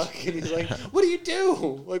foot stuck, and he's like, "What do you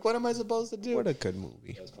do? Like, what am I supposed to do?" What a good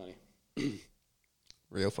movie. That was funny.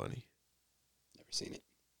 Real funny. Never seen it.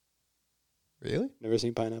 Really? Never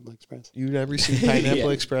seen Pineapple Express. You never seen Pineapple Yeah,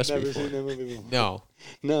 Express never before? seen that movie before. No.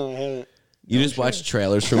 No, I haven't. You just watch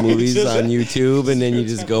trailers for movies on YouTube, and then you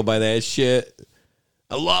just go by that shit.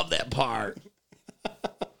 I love that part.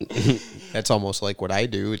 That's almost like what I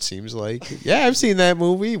do, it seems like. Yeah, I've seen that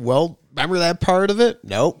movie. Well, remember that part of it?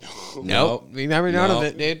 Nope. Remember none of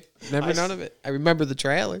it, dude. Remember none of it. I remember the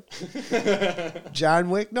trailer. John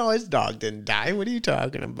Wick? No, his dog didn't die. What are you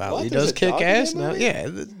talking about? What? He There's does a kick dog in ass that now. movie? Yeah,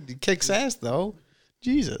 he kicks ass, though.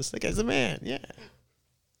 Jesus, that guy's a man. Yeah.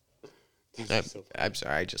 I'm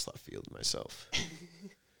sorry, I just left field myself.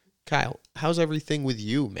 Kyle, how's everything with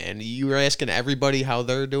you, man? You were asking everybody how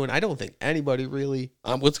they're doing. I don't think anybody really.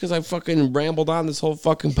 It's because I fucking rambled on this whole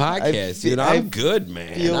fucking podcast, dude. I'm good,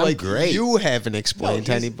 man. Feel I'm like great. you haven't explained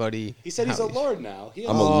to he's- anybody. He said he's how a lord now.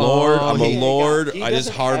 I'm a lord. I'm a he- lord. he I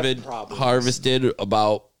just doesn't have problems. harvested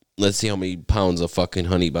about, let's see how many pounds of fucking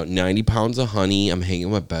honey. About 90 pounds of honey. I'm hanging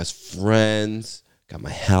with my best friends. Got my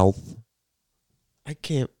health. I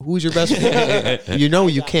can't. Who's your best friend?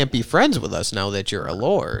 You can't be friends with us now that you're a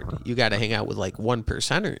lord. You got to hang out with like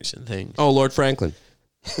 1%ers and things. Oh, Lord Franklin.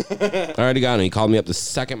 I already got him. He called me up the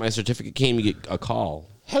second my certificate came. You get a call.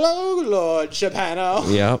 Hello, Lord Chapano.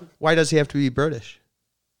 Yeah. Why does he have to be British?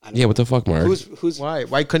 Yeah. What the fuck, Mark? Who's? Why?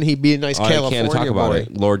 Why couldn't he be a nice I California can't talk about boy?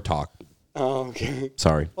 it. Lord talk. Oh, okay.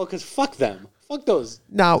 Sorry. Well, because fuck them. Fuck those.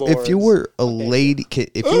 Now, if you lords. were a lady,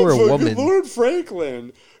 if you were a fucking woman, Lord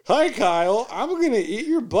Franklin. Hi, Kyle. I'm gonna eat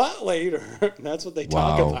your butt later. That's what they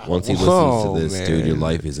talk Wow. about. Once he listens Whoa, to this, dude, your man.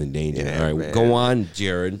 life is in danger. Yeah, All right, man. go on,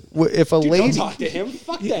 Jared. if a Dude, don't lady, talk to him.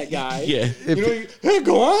 Fuck that guy. Yeah. Hey,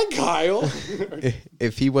 go on, Kyle.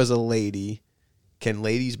 if he was a lady, can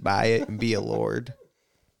ladies buy it and be a lord?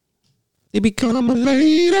 They become a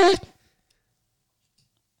lady.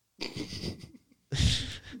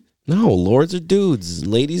 No, lords are dudes.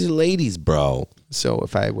 Ladies are ladies, bro. So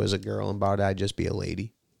if I was a girl and bought it, I'd just be a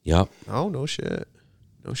lady. Yep. Oh, no shit.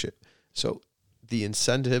 No shit. So the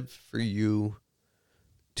incentive for you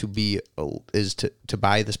to to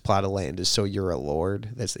buy this plot of land is so you're a lord.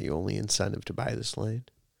 That's the only incentive to buy this land.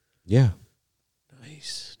 Yeah.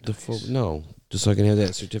 Nice. No, just so I can have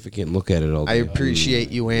that certificate and look at it all I day. appreciate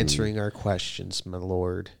you answering our questions, my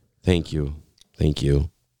lord. Thank you. You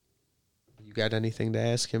You got anything to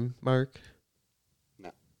ask him, Mark?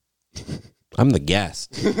 No. I'm the guest.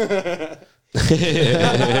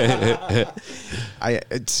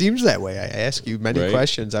 It seems that way. I ask you many Right.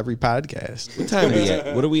 questions every podcast. What time are we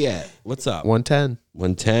at? What are we at? What's up? 110.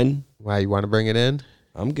 110? Why, you want to bring it in?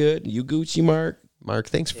 I'm good. You Gucci, Mark? Mark,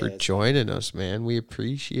 thanks for Yeah, it's joining us, man. We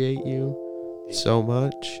appreciate you so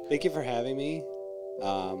much. Thank you for having me.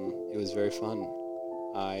 It was very fun.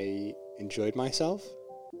 I enjoyed myself.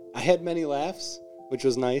 I had many laughs, which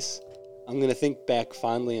was nice. I'm going to think back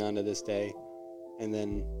fondly onto this day. And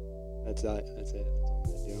then that's it. That's all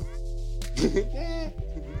I'm going to do.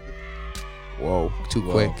 Whoa, too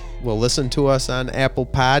quick. Well, listen to us on Apple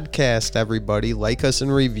Podcast, everybody. Like us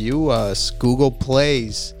and review us. Google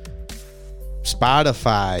Plays,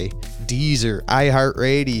 Spotify, Deezer,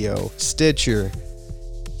 iHeartRadio, Stitcher.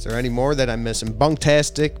 Is there any more that I'm missing?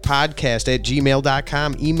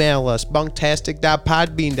 Bunktasticpodcast@gmail.com. Email us,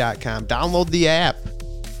 bunktastic.podbean.com. Download the app.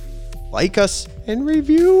 Like us and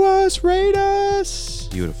review us. Rate us.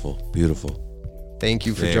 Beautiful. Thank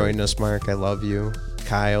you for Very. joining us, Mark. I love you.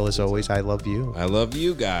 Kyle, as always, I love you. I love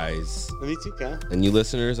you guys. Me too, Kyle. And you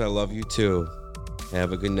listeners, I love you too.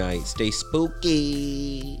 Have a good night. Stay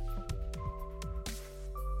spooky.